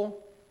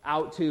gospel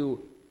out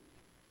to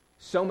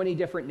so many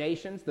different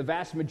nations. The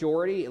vast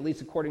majority, at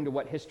least according to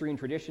what history and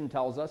tradition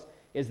tells us,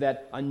 is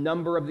that a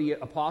number of the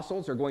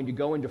apostles are going to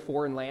go into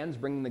foreign lands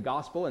bringing the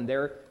gospel, and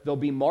they'll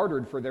be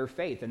martyred for their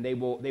faith, and they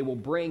will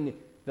bring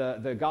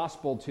the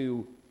gospel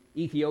to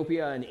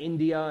Ethiopia and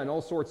India and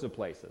all sorts of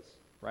places,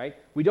 right?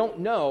 We don't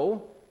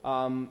know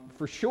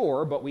for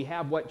sure, but we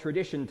have what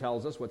tradition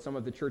tells us, what some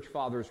of the church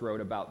fathers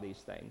wrote about these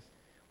things.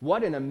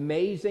 What an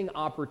amazing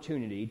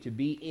opportunity to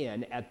be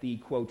in at the,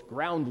 quote,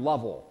 ground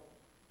level.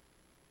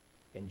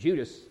 And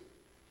Judas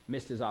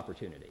missed his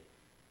opportunity.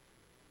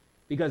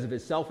 because of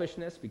his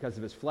selfishness, because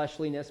of his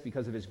fleshliness,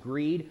 because of his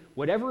greed,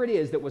 whatever it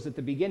is that was at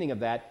the beginning of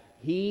that,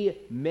 he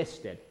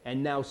missed it.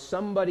 And now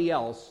somebody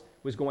else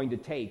was going to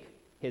take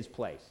his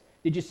place.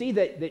 Did you see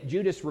that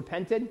Judas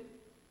repented?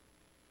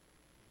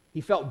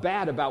 He felt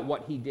bad about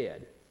what he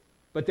did,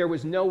 but there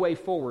was no way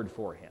forward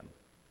for him.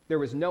 There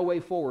was no way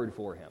forward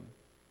for him.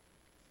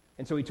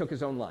 And so he took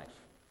his own life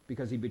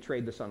because he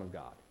betrayed the Son of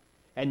God.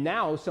 And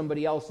now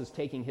somebody else is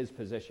taking his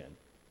position.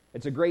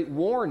 It's a great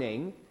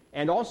warning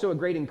and also a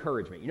great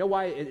encouragement. You know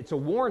why it's a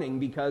warning?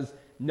 Because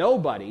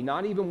nobody,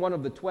 not even one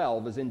of the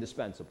 12, is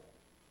indispensable.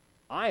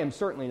 I am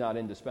certainly not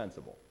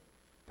indispensable.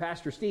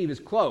 Pastor Steve is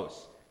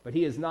close, but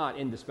he is not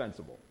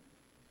indispensable.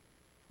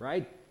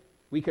 Right?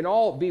 We can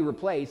all be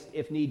replaced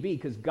if need be,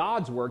 because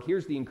God's work,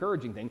 here's the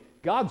encouraging thing,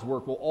 God's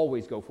work will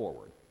always go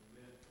forward.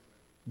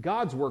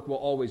 God's work will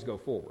always go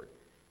forward.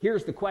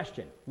 Here's the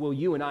question, will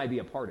you and I be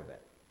a part of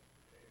it?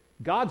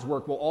 God's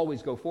work will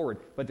always go forward,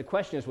 but the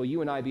question is, will you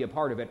and I be a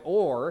part of it,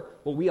 or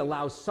will we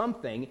allow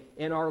something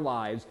in our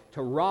lives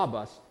to rob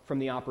us from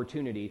the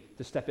opportunity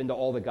to step into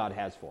all that God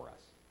has for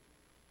us?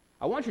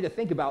 I want you to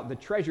think about the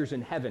treasures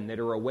in heaven that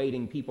are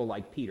awaiting people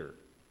like Peter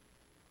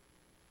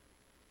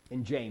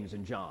and James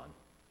and John.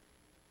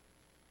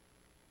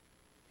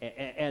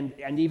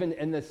 And even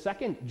in the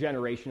second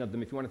generation of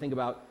them, if you want to think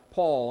about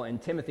Paul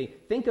and Timothy,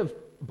 think of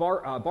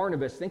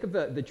Barnabas, think of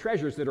the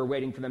treasures that are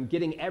waiting for them,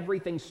 getting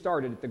everything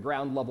started at the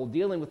ground level,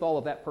 dealing with all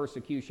of that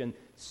persecution,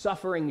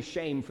 suffering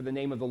shame for the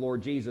name of the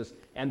Lord Jesus,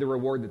 and the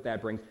reward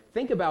that brings.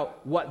 Think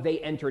about what they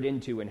entered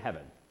into in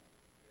heaven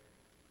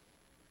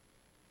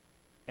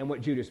and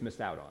what Judas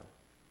missed out on.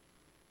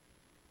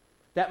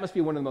 That must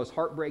be one of the most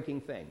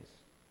heartbreaking things.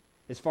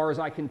 As far as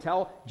I can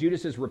tell,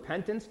 Judas's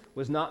repentance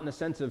was not in the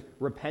sense of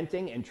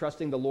repenting and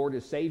trusting the Lord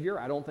as Savior.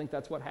 I don't think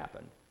that's what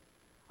happened.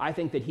 I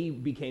think that he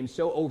became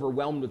so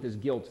overwhelmed with his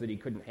guilt that he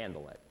couldn't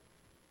handle it.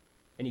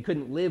 And he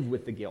couldn't live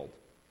with the guilt.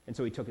 And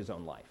so he took his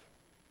own life.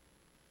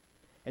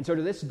 And so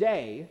to this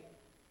day,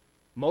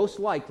 most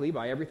likely,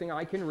 by everything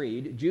I can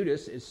read,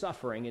 Judas is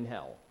suffering in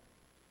hell.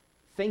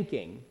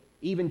 Thinking,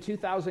 even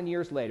 2,000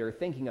 years later,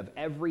 thinking of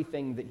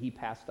everything that he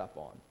passed up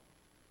on.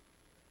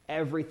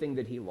 Everything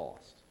that he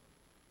lost.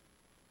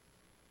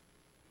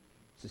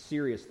 It's a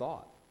serious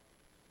thought.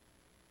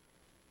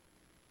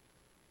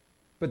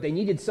 But they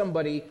needed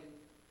somebody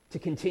to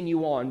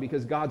continue on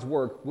because God's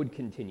work would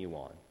continue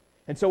on.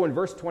 And so in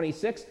verse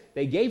 26,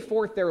 they gave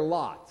forth their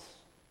lots,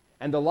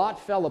 and the lot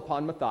fell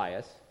upon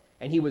Matthias,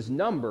 and he was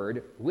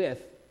numbered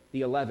with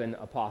the 11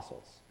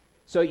 apostles.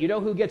 So you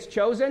know who gets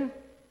chosen?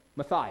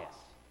 Matthias.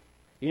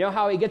 You know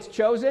how he gets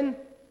chosen?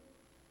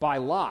 By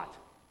lot.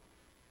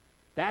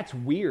 That's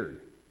weird.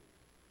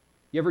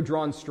 You ever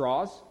drawn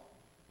straws?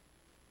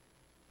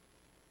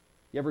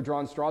 You ever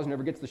drawn straws?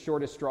 Whoever gets the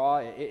shortest straw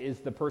is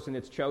the person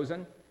that's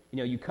chosen. You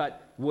know, you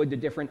cut wood to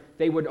different...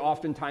 They would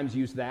oftentimes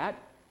use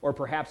that, or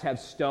perhaps have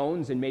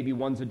stones, and maybe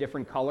one's a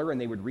different color, and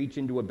they would reach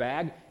into a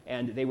bag,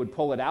 and they would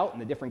pull it out,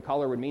 and the different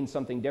color would mean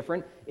something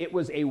different. It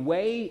was a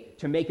way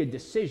to make a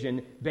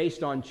decision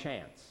based on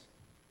chance.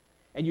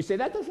 And you say,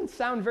 that doesn't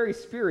sound very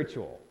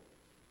spiritual.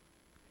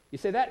 You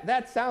say,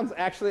 that sounds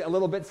actually a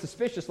little bit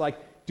suspicious,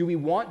 like, do we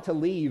want to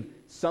leave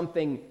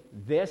something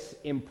this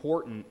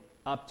important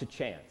up to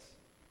chance?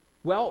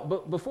 Well,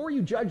 but before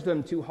you judge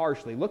them too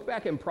harshly, look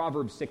back in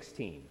Proverbs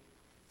 16.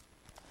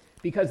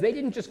 Because they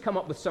didn't just come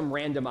up with some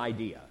random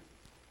idea.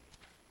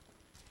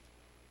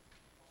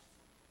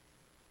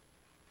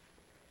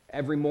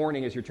 Every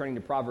morning, as you're turning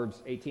to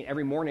Proverbs 18,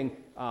 every morning,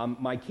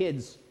 my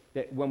kids,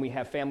 when we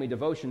have family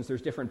devotions,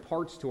 there's different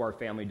parts to our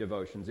family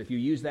devotions. If you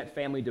use that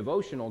family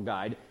devotional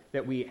guide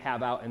that we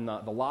have out in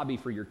the lobby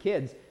for your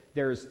kids,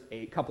 there's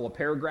a couple of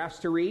paragraphs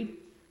to read,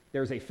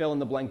 there's a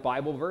fill-in-the-blank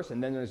Bible verse,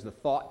 and then there's the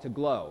thought to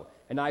glow.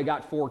 And I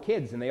got 4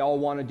 kids, and they all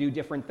want to do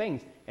different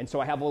things. And so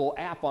I have a little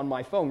app on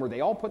my phone where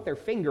they all put their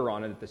finger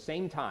on it at the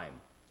same time.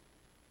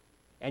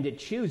 And it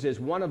chooses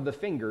one of the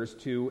fingers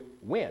to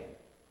win.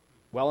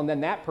 Well, and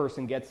then that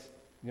person gets,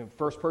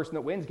 first person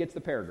that wins gets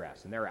the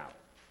paragraphs, and they're out.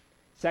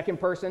 Second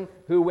person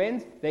who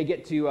wins, they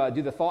get to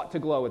do the thought to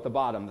glow at the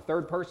bottom. The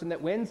third person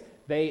that wins,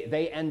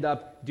 they end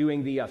up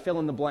doing the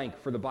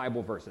fill-in-the-blank for the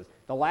Bible verses.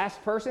 The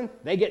last person,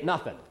 they get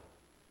nothing.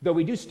 Though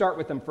we do start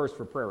with them first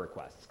for prayer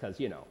requests, because,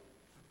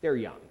 they're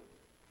young.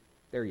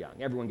 They're young.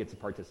 Everyone gets a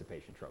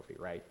participation trophy,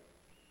 right?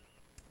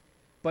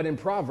 But in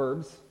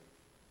Proverbs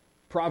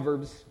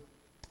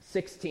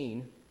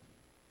 16,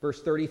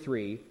 verse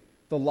 33,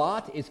 the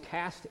lot is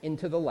cast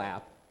into the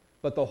lap,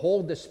 but the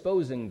whole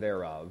disposing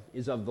thereof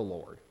is of the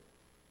Lord.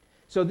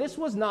 So this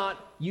was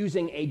not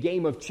using a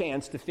game of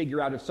chance to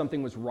figure out if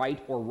something was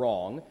right or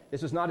wrong.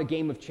 This was not a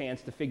game of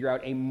chance to figure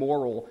out a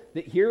moral.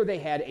 Here they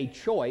had a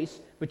choice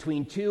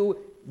between two,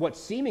 what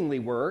seemingly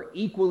were,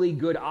 equally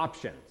good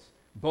options.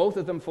 Both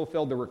of them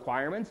fulfilled the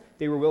requirements.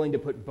 They were willing to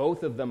put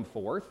both of them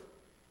forth,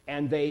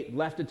 and they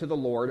left it to the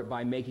Lord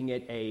by making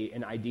it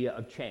an idea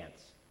of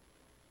chance.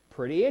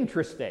 Pretty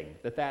interesting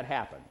that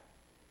happened.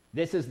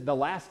 This is the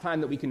last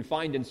time that we can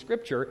find in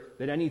Scripture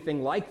that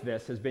anything like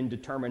this has been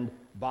determined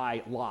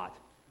by lot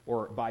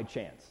or by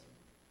chance.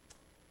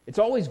 It's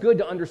always good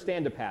to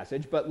understand a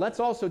passage, but let's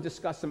also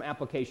discuss some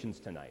applications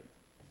tonight.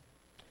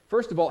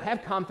 First of all,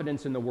 have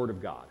confidence in the Word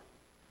of God.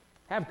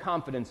 Have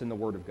confidence in the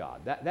Word of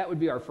God. That would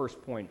be our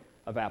first point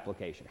of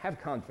application.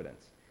 Have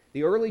confidence.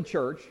 The early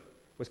church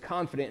was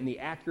confident in the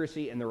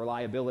accuracy and the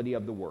reliability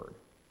of the Word.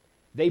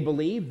 They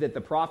believed that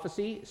the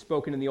prophecy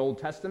spoken in the Old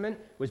Testament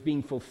was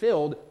being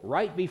fulfilled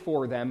right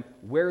before them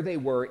where they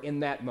were in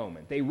that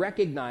moment. They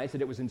recognized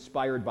that it was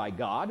inspired by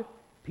God.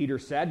 Peter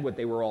said what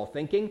they were all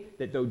thinking,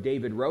 that though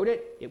David wrote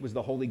it, it was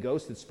the Holy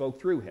Ghost that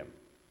spoke through him.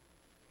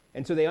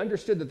 And so they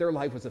understood that their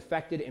life was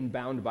affected and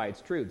bound by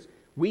its truths.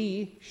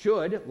 We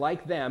should,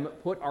 like them,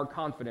 put our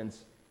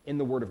confidence in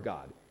the Word of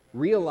God,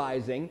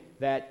 realizing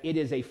that it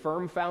is a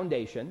firm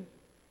foundation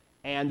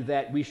and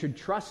that we should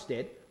trust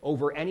it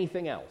over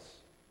anything else.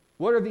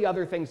 What are the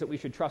other things that we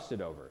should trust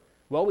it over?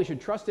 Well, we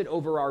should trust it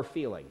over our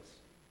feelings.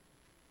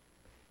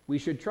 We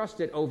should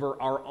trust it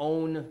over our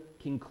own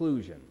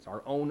conclusions,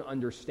 our own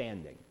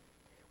understanding.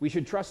 We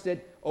should trust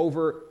it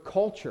over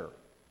culture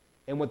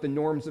and what the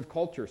norms of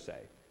culture say,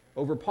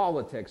 over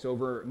politics,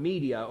 over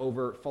media,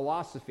 over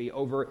philosophy,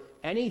 over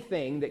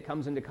anything that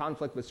comes into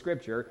conflict with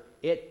Scripture.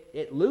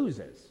 It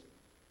loses.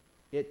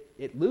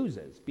 It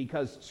loses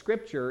because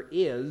Scripture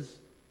is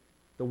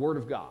the Word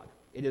of God.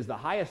 It is the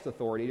highest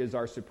authority. It is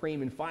our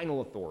supreme and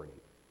final authority.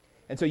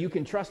 And so you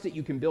can trust it.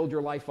 You can build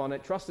your life on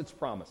it. Trust its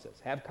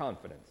promises. Have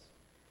confidence.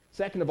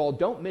 Second of all,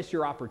 don't miss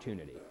your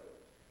opportunity.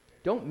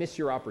 Don't miss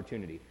your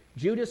opportunity.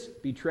 Judas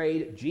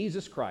betrayed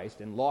Jesus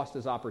Christ and lost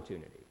his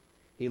opportunity.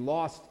 He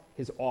lost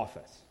his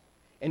office.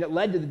 And it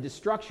led to the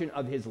destruction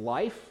of his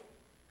life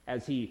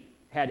as he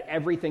had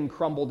everything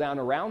crumble down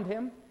around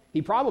him.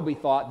 He probably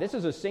thought, this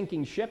is a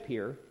sinking ship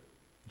here.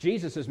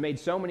 Jesus has made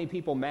so many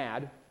people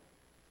mad.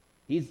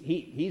 He's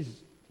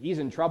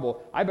in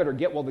trouble. I better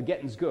get while the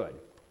getting's good.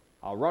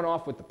 I'll run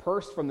off with the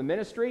purse from the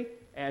ministry,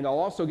 and I'll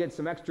also get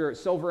some extra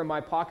silver in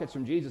my pockets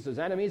from Jesus'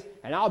 enemies,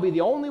 and I'll be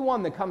the only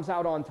one that comes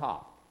out on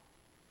top.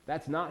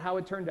 That's not how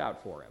it turned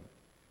out for him.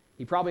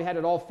 He probably had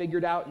it all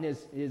figured out in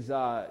his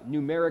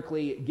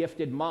numerically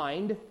gifted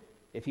mind,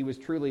 if he was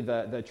truly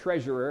the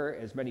treasurer,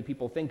 as many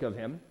people think of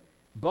him.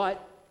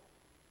 But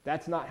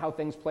that's not how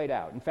things played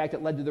out. In fact,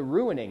 it led to the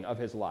ruining of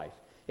his life.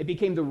 It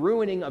became the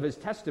ruining of his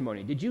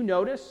testimony. Did you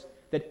notice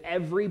that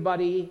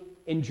everybody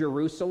in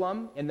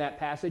Jerusalem in that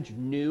passage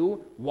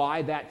knew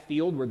why that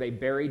field where they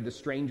buried the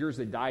strangers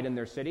that died in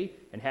their city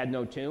and had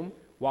no tomb,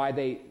 why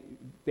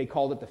they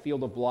called it the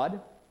field of blood?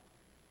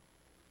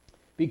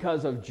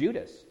 Because of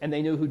Judas. And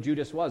they knew who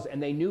Judas was,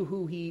 and they knew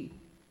who he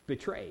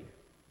betrayed.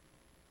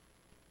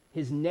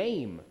 His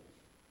name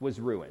was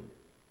ruined.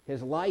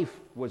 His life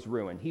was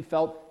ruined. He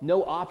felt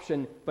no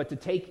option but to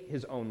take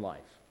his own life.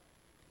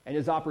 And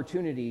his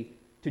opportunity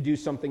to do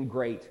something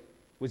great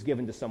was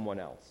given to someone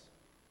else.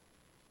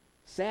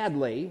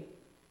 Sadly,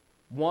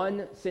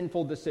 one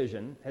sinful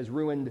decision has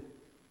ruined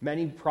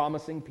many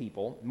promising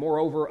people.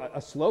 Moreover,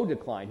 a slow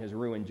decline has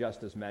ruined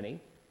just as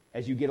many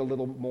as you get a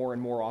little more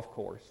and more off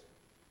course.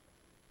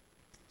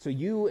 So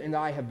you and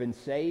I have been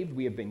saved,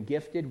 we have been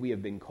gifted, we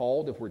have been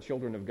called if we're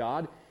children of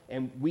God,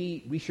 and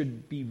we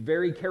should be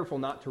very careful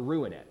not to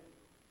ruin it.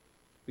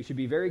 We should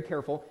be very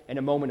careful in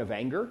a moment of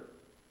anger,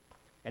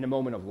 in a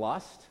moment of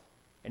lust,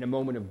 in a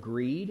moment of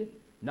greed,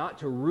 not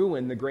to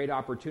ruin the great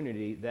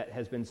opportunity that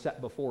has been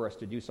set before us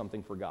to do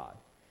something for God.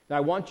 Now, I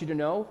want you to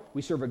know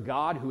we serve a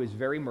God who is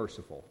very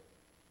merciful.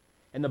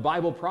 And the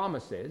Bible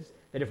promises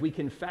that if we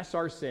confess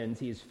our sins,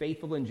 He is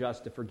faithful and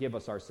just to forgive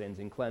us our sins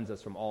and cleanse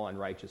us from all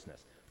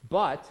unrighteousness.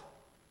 But,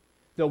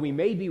 though we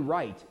may be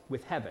right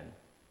with heaven,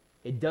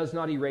 it does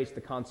not erase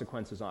the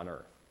consequences on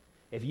earth.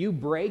 If you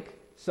break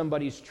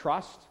somebody's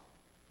trust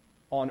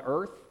on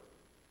earth,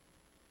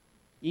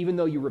 even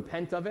though you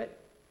repent of it,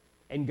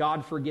 and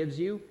God forgives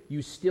you,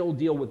 you still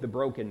deal with the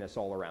brokenness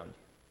all around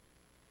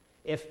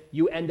you. If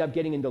you end up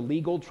getting into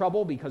legal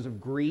trouble because of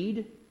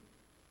greed,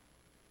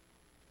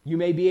 you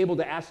may be able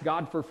to ask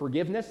God for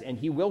forgiveness, and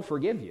He will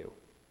forgive you.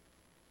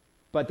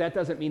 But that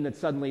doesn't mean that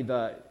suddenly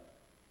the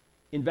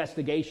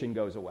investigation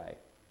goes away.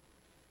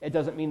 It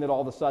doesn't mean that all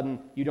of a sudden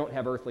you don't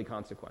have earthly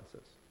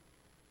consequences.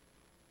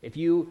 If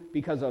you,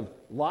 because of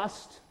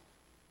lust,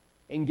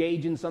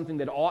 engage in something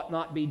that ought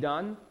not be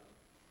done,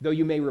 though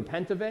you may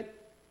repent of it,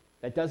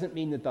 that doesn't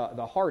mean that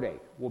the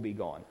heartache will be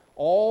gone.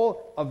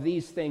 All of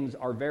these things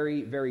are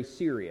very, very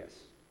serious.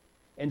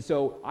 And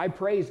so I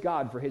praise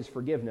God for His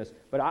forgiveness,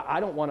 but I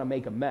don't want to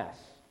make a mess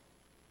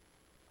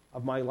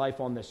of my life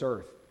on this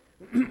earth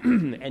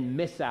and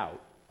miss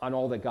out on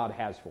all that God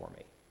has for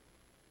me.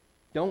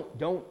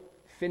 Don't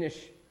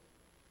finish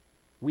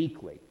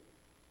weakly.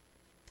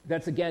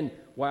 That's, again,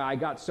 why I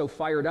got so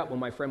fired up when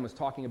my friend was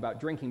talking about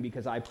drinking,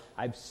 because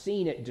I've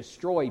seen it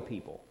destroy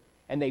people.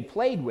 And they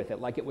played with it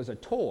like it was a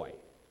toy.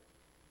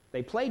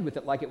 They played with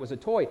it like it was a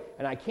toy,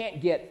 and I can't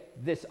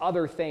get this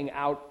other thing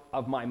out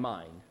of my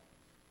mind.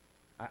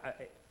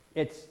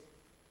 It's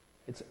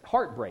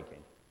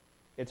heartbreaking.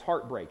 It's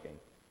heartbreaking.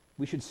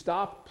 We should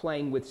stop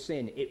playing with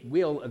sin. It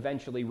will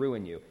eventually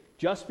ruin you.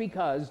 Just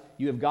because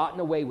you have gotten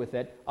away with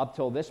it up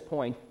till this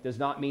point does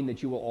not mean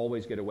that you will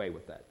always get away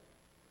with it.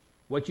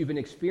 What you've been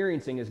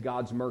experiencing is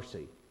God's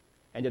mercy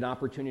and an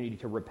opportunity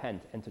to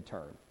repent and to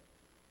turn.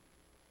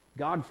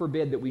 God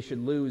forbid that we should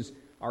lose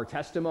our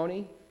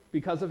testimony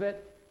because of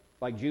it,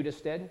 like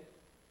Judas did,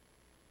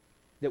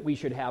 that we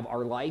should have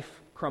our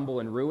life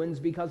crumble in ruins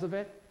because of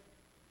it,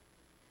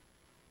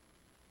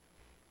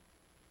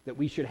 that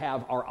we should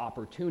have our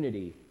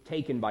opportunity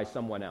taken by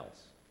someone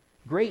else.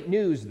 Great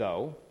news,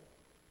 though,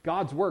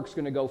 God's work's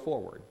going to go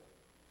forward.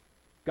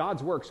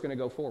 God's work's going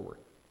to go forward.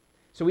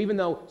 So even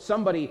though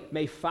somebody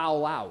may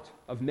foul out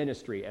of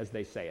ministry, as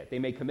they say it, they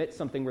may commit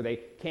something where they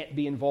can't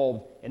be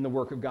involved in the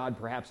work of God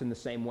perhaps in the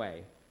same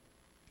way,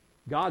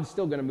 God's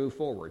still going to move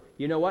forward.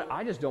 You know what?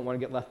 I just don't want to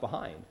get left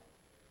behind.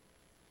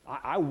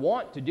 I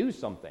want to do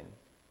something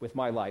with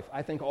my life.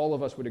 I think all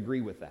of us would agree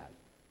with that.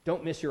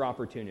 Don't miss your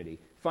opportunity.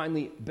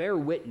 Finally, bear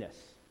witness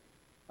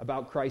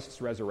about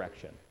Christ's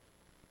resurrection.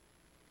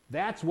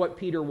 That's what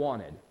Peter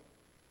wanted.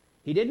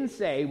 He didn't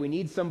say we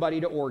need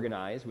somebody to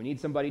organize, we need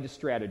somebody to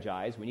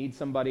strategize, we need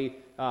somebody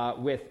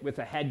with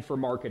a head for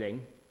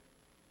marketing.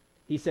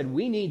 He said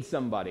we need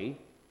somebody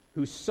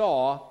who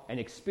saw and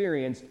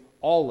experienced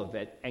all of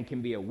it and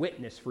can be a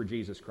witness for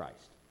Jesus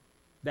Christ.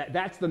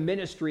 That's the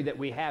ministry that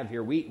we have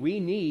here. We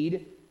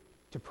need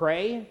to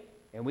pray,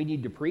 and we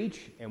need to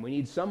preach, and we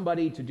need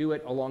somebody to do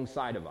it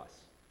alongside of us.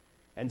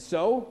 And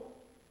so,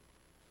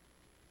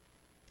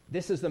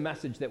 this is the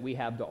message that we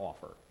have to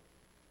offer.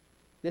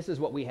 This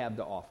is what we have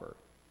to offer.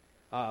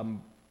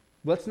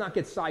 Let's not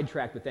get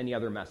sidetracked with any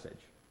other message.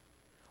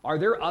 Are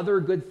there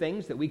other good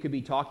things that we could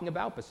be talking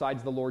about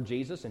besides the Lord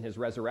Jesus and his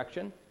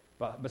resurrection?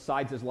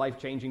 Besides his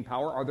life-changing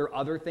power? Are there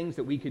other things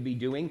that we could be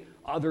doing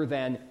other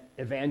than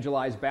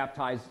evangelize,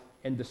 baptize,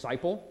 and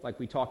disciple, like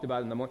we talked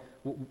about in the morning?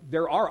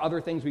 There are other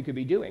things we could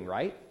be doing,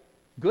 right?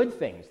 Good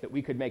things that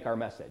we could make our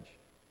message.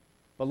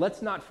 But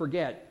let's not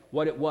forget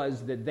what it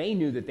was that they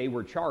knew that they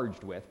were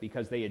charged with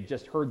because they had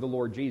just heard the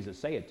Lord Jesus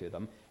say it to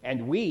them.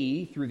 And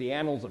we, through the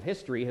annals of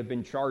history, have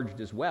been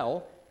charged as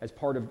well, as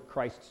part of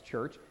Christ's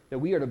church, that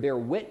we are to bear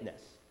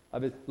witness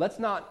of it. Let's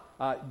not,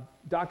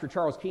 Dr.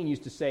 Charles Keene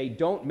used to say,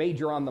 don't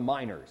major on the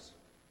minors.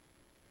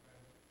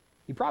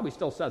 He probably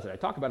still says it. I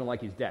talk about him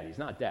like he's dead. He's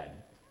not dead.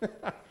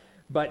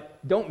 But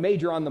don't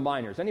major on the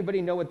minors.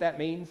 Anybody know what that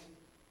means?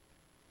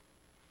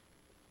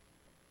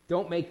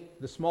 Don't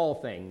make the small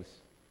things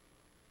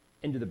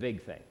into the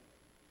big thing.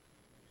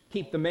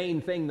 Keep the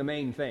main thing the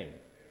main thing.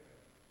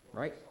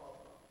 Right?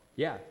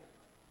 Yeah.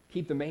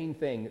 Keep the main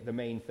thing the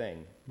main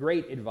thing.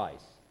 Great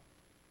advice.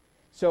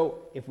 So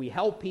if we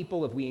help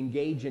people, if we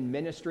engage in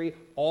ministry,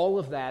 all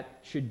of that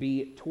should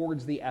be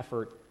towards the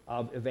effort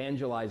of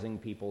evangelizing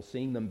people,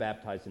 seeing them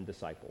baptized and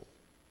discipled.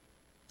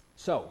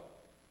 So,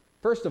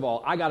 first of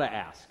all, I got to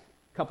ask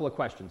a couple of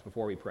questions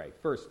before we pray.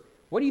 First,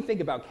 what do you think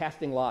about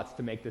casting lots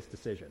to make this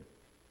decision?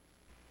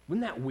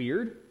 Wasn't that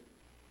weird?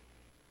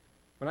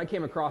 When I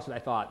came across it, I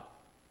thought,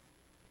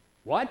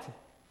 what?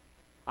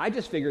 I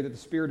just figured that the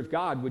Spirit of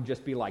God would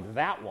just be like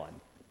that one.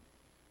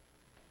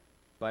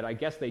 But I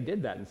guess they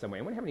did that in some way.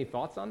 Anyone have any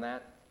thoughts on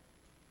that?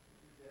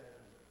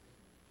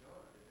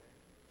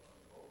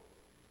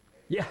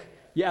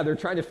 Yeah, they're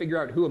trying to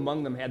figure out who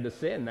among them had the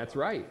sin. That's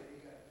right.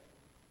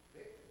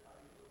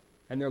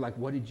 And they're like,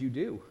 what did you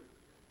do?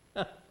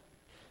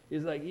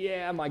 He's like,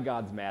 yeah, my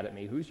God's mad at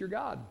me. Who's your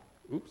God?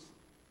 Oops.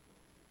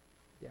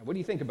 Yeah, what do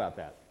you think about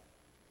that?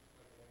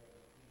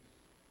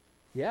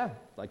 Yeah,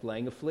 like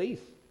laying a fleece.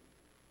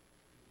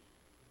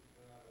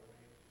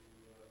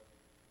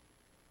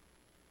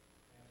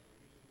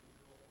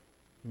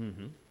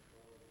 Mm-hmm.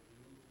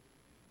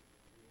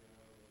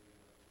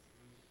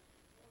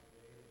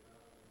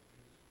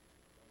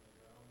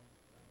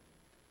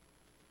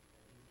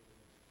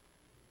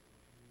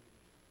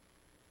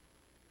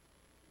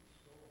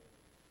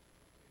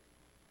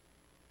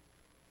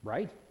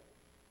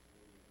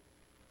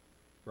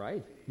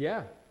 Right.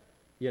 Yeah.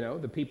 You know,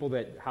 the people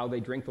that, how they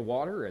drink the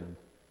water and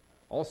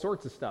all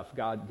sorts of stuff.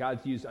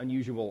 God's used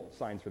unusual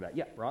signs for that.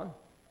 Yeah, Ron?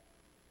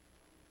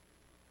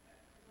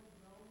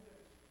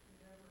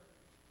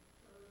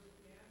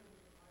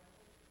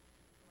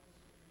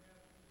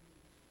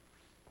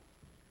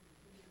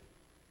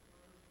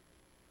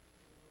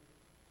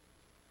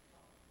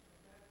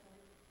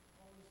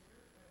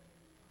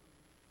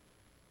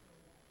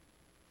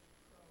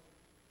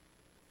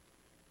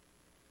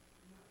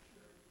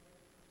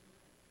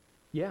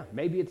 Yeah,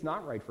 maybe it's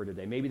not right for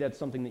today. Maybe that's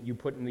something that you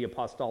put in the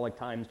apostolic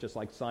times, just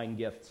like sign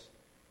gifts.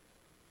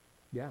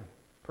 Yeah,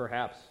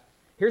 perhaps.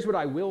 Here's what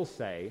I will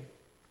say.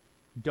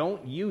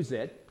 Don't use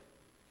it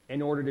in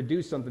order to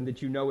do something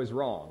that you know is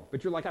wrong.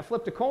 But you're like, I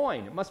flipped a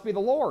coin. It must be the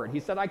Lord. He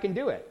said I can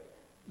do it.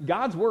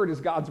 God's word is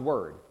God's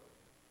word.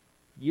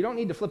 You don't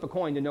need to flip a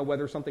coin to know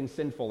whether something's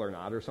sinful or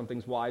not, or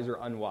something's wise or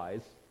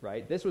unwise,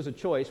 right? This was a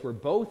choice where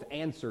both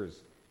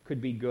answers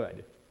could be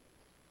good.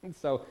 And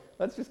so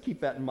let's just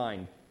keep that in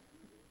mind.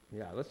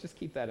 Yeah, let's just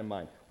keep that in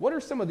mind. What are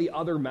some of the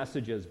other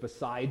messages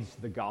besides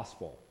the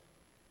gospel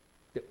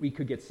that we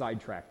could get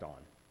sidetracked on?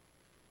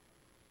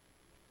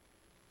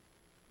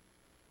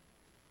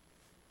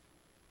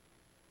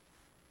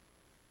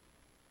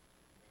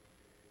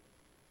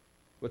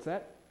 What's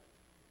that?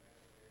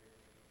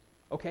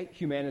 Okay,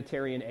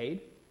 humanitarian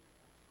aid.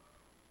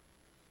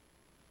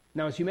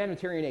 Now, is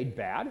humanitarian aid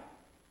bad?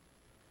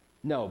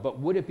 No, but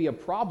would it be a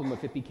problem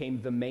if it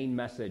became the main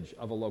message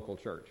of a local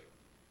church?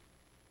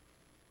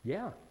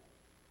 Yeah.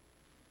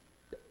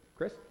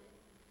 Chris?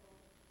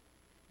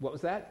 What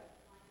was that?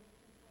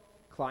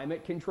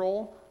 Climate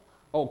control?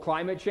 Oh,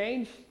 climate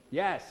change?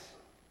 Yes.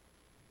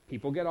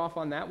 People get off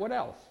on that. What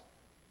else?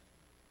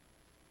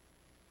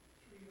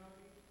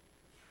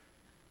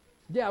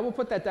 Yeah, we'll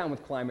put that down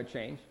with climate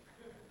change.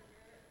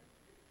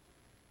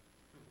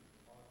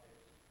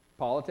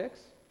 Politics?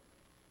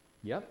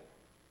 Yep.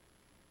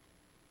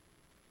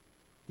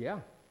 Yeah.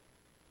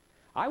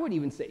 I would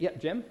even say, yeah,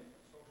 Jim?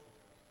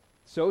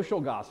 Social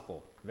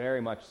gospel.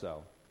 Very much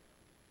so.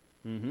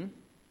 Mm-hmm.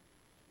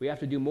 We have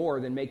to do more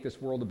than make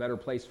this world a better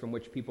place from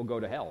which people go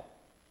to hell.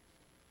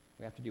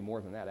 We have to do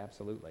more than that,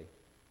 absolutely.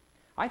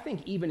 I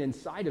think even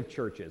inside of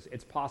churches,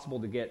 it's possible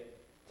to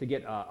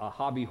get a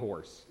hobby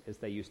horse, as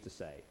they used to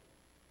say,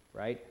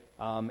 right?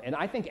 And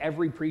I think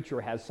every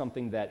preacher has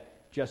something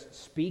that just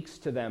speaks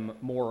to them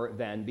more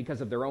than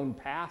because of their own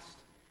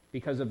past,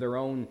 because of their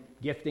own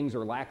giftings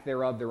or lack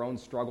thereof, their own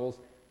struggles.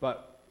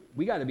 But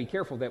we got to be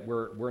careful that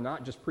we're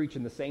not just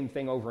preaching the same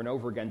thing over and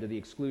over again to the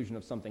exclusion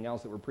of something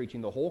else, that we're preaching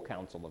the whole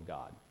counsel of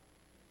God.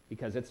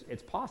 Because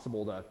it's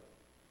possible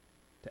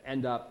to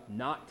end up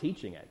not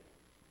teaching it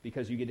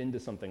because you get into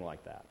something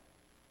like that.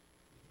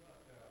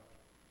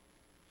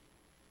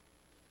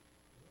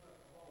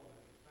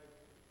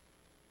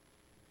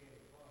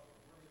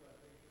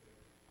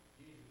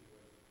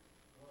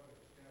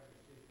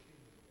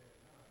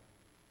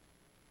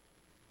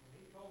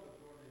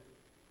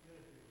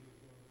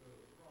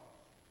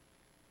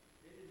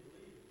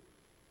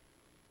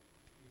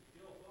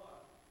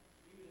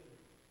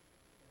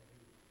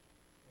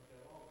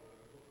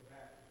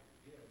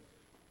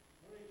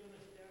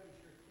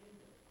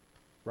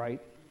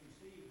 Right?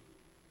 Did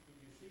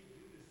you see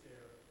Judas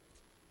there?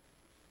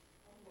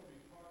 I'm going to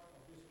be part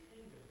of this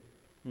kingdom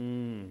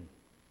here.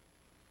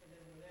 And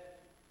then when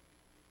that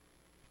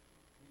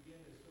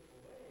began to slip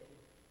away,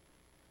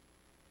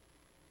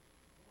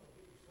 I'm going to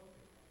give you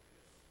something like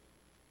this.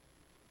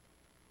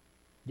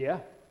 Yeah.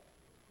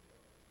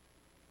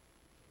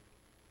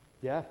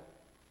 Yeah.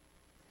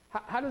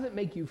 How does it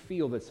make you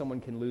feel that someone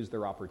can lose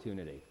their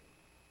opportunity?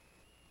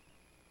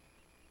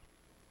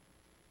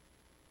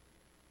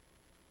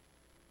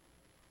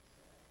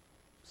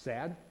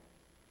 Sad?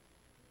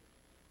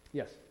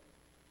 Yes.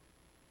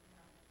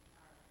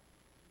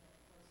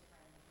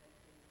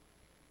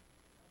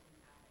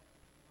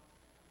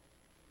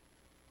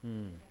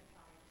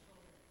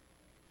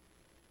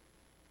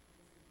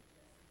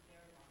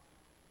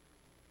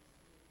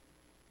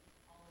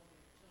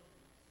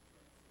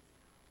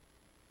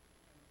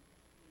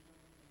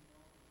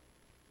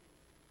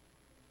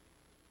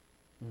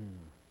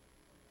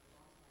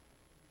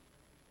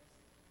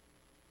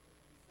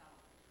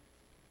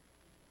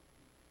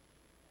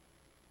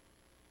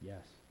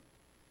 Yes.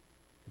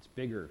 It's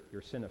bigger.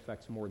 Your sin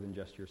affects more than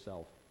just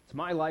yourself. It's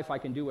my life, I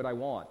can do what I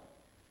want,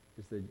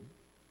 is the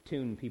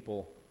tune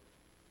people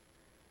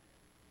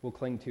will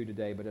cling to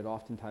today, but it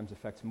oftentimes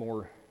affects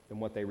more than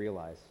what they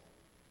realize.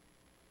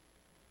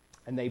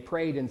 And they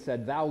prayed and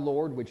said, Thou,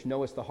 Lord, which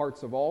knowest the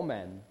hearts of all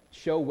men,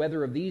 show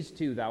whether of these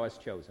two thou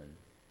hast chosen,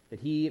 that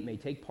he may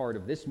take part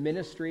of this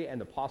ministry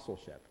and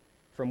apostleship,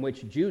 from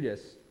which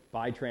Judas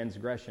by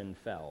transgression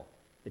fell,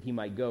 that he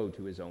might go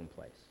to his own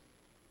place.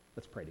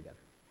 Let's pray together.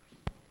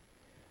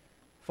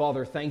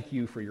 Father, thank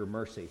you for your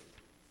mercy.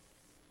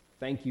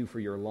 Thank you for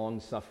your long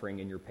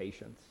suffering and your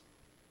patience.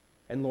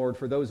 And Lord,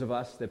 for those of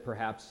us that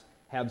perhaps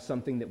have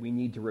something that we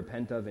need to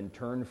repent of and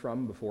turn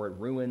from before it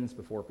ruins,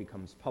 before it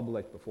becomes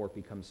public, before it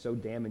becomes so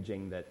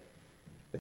damaging that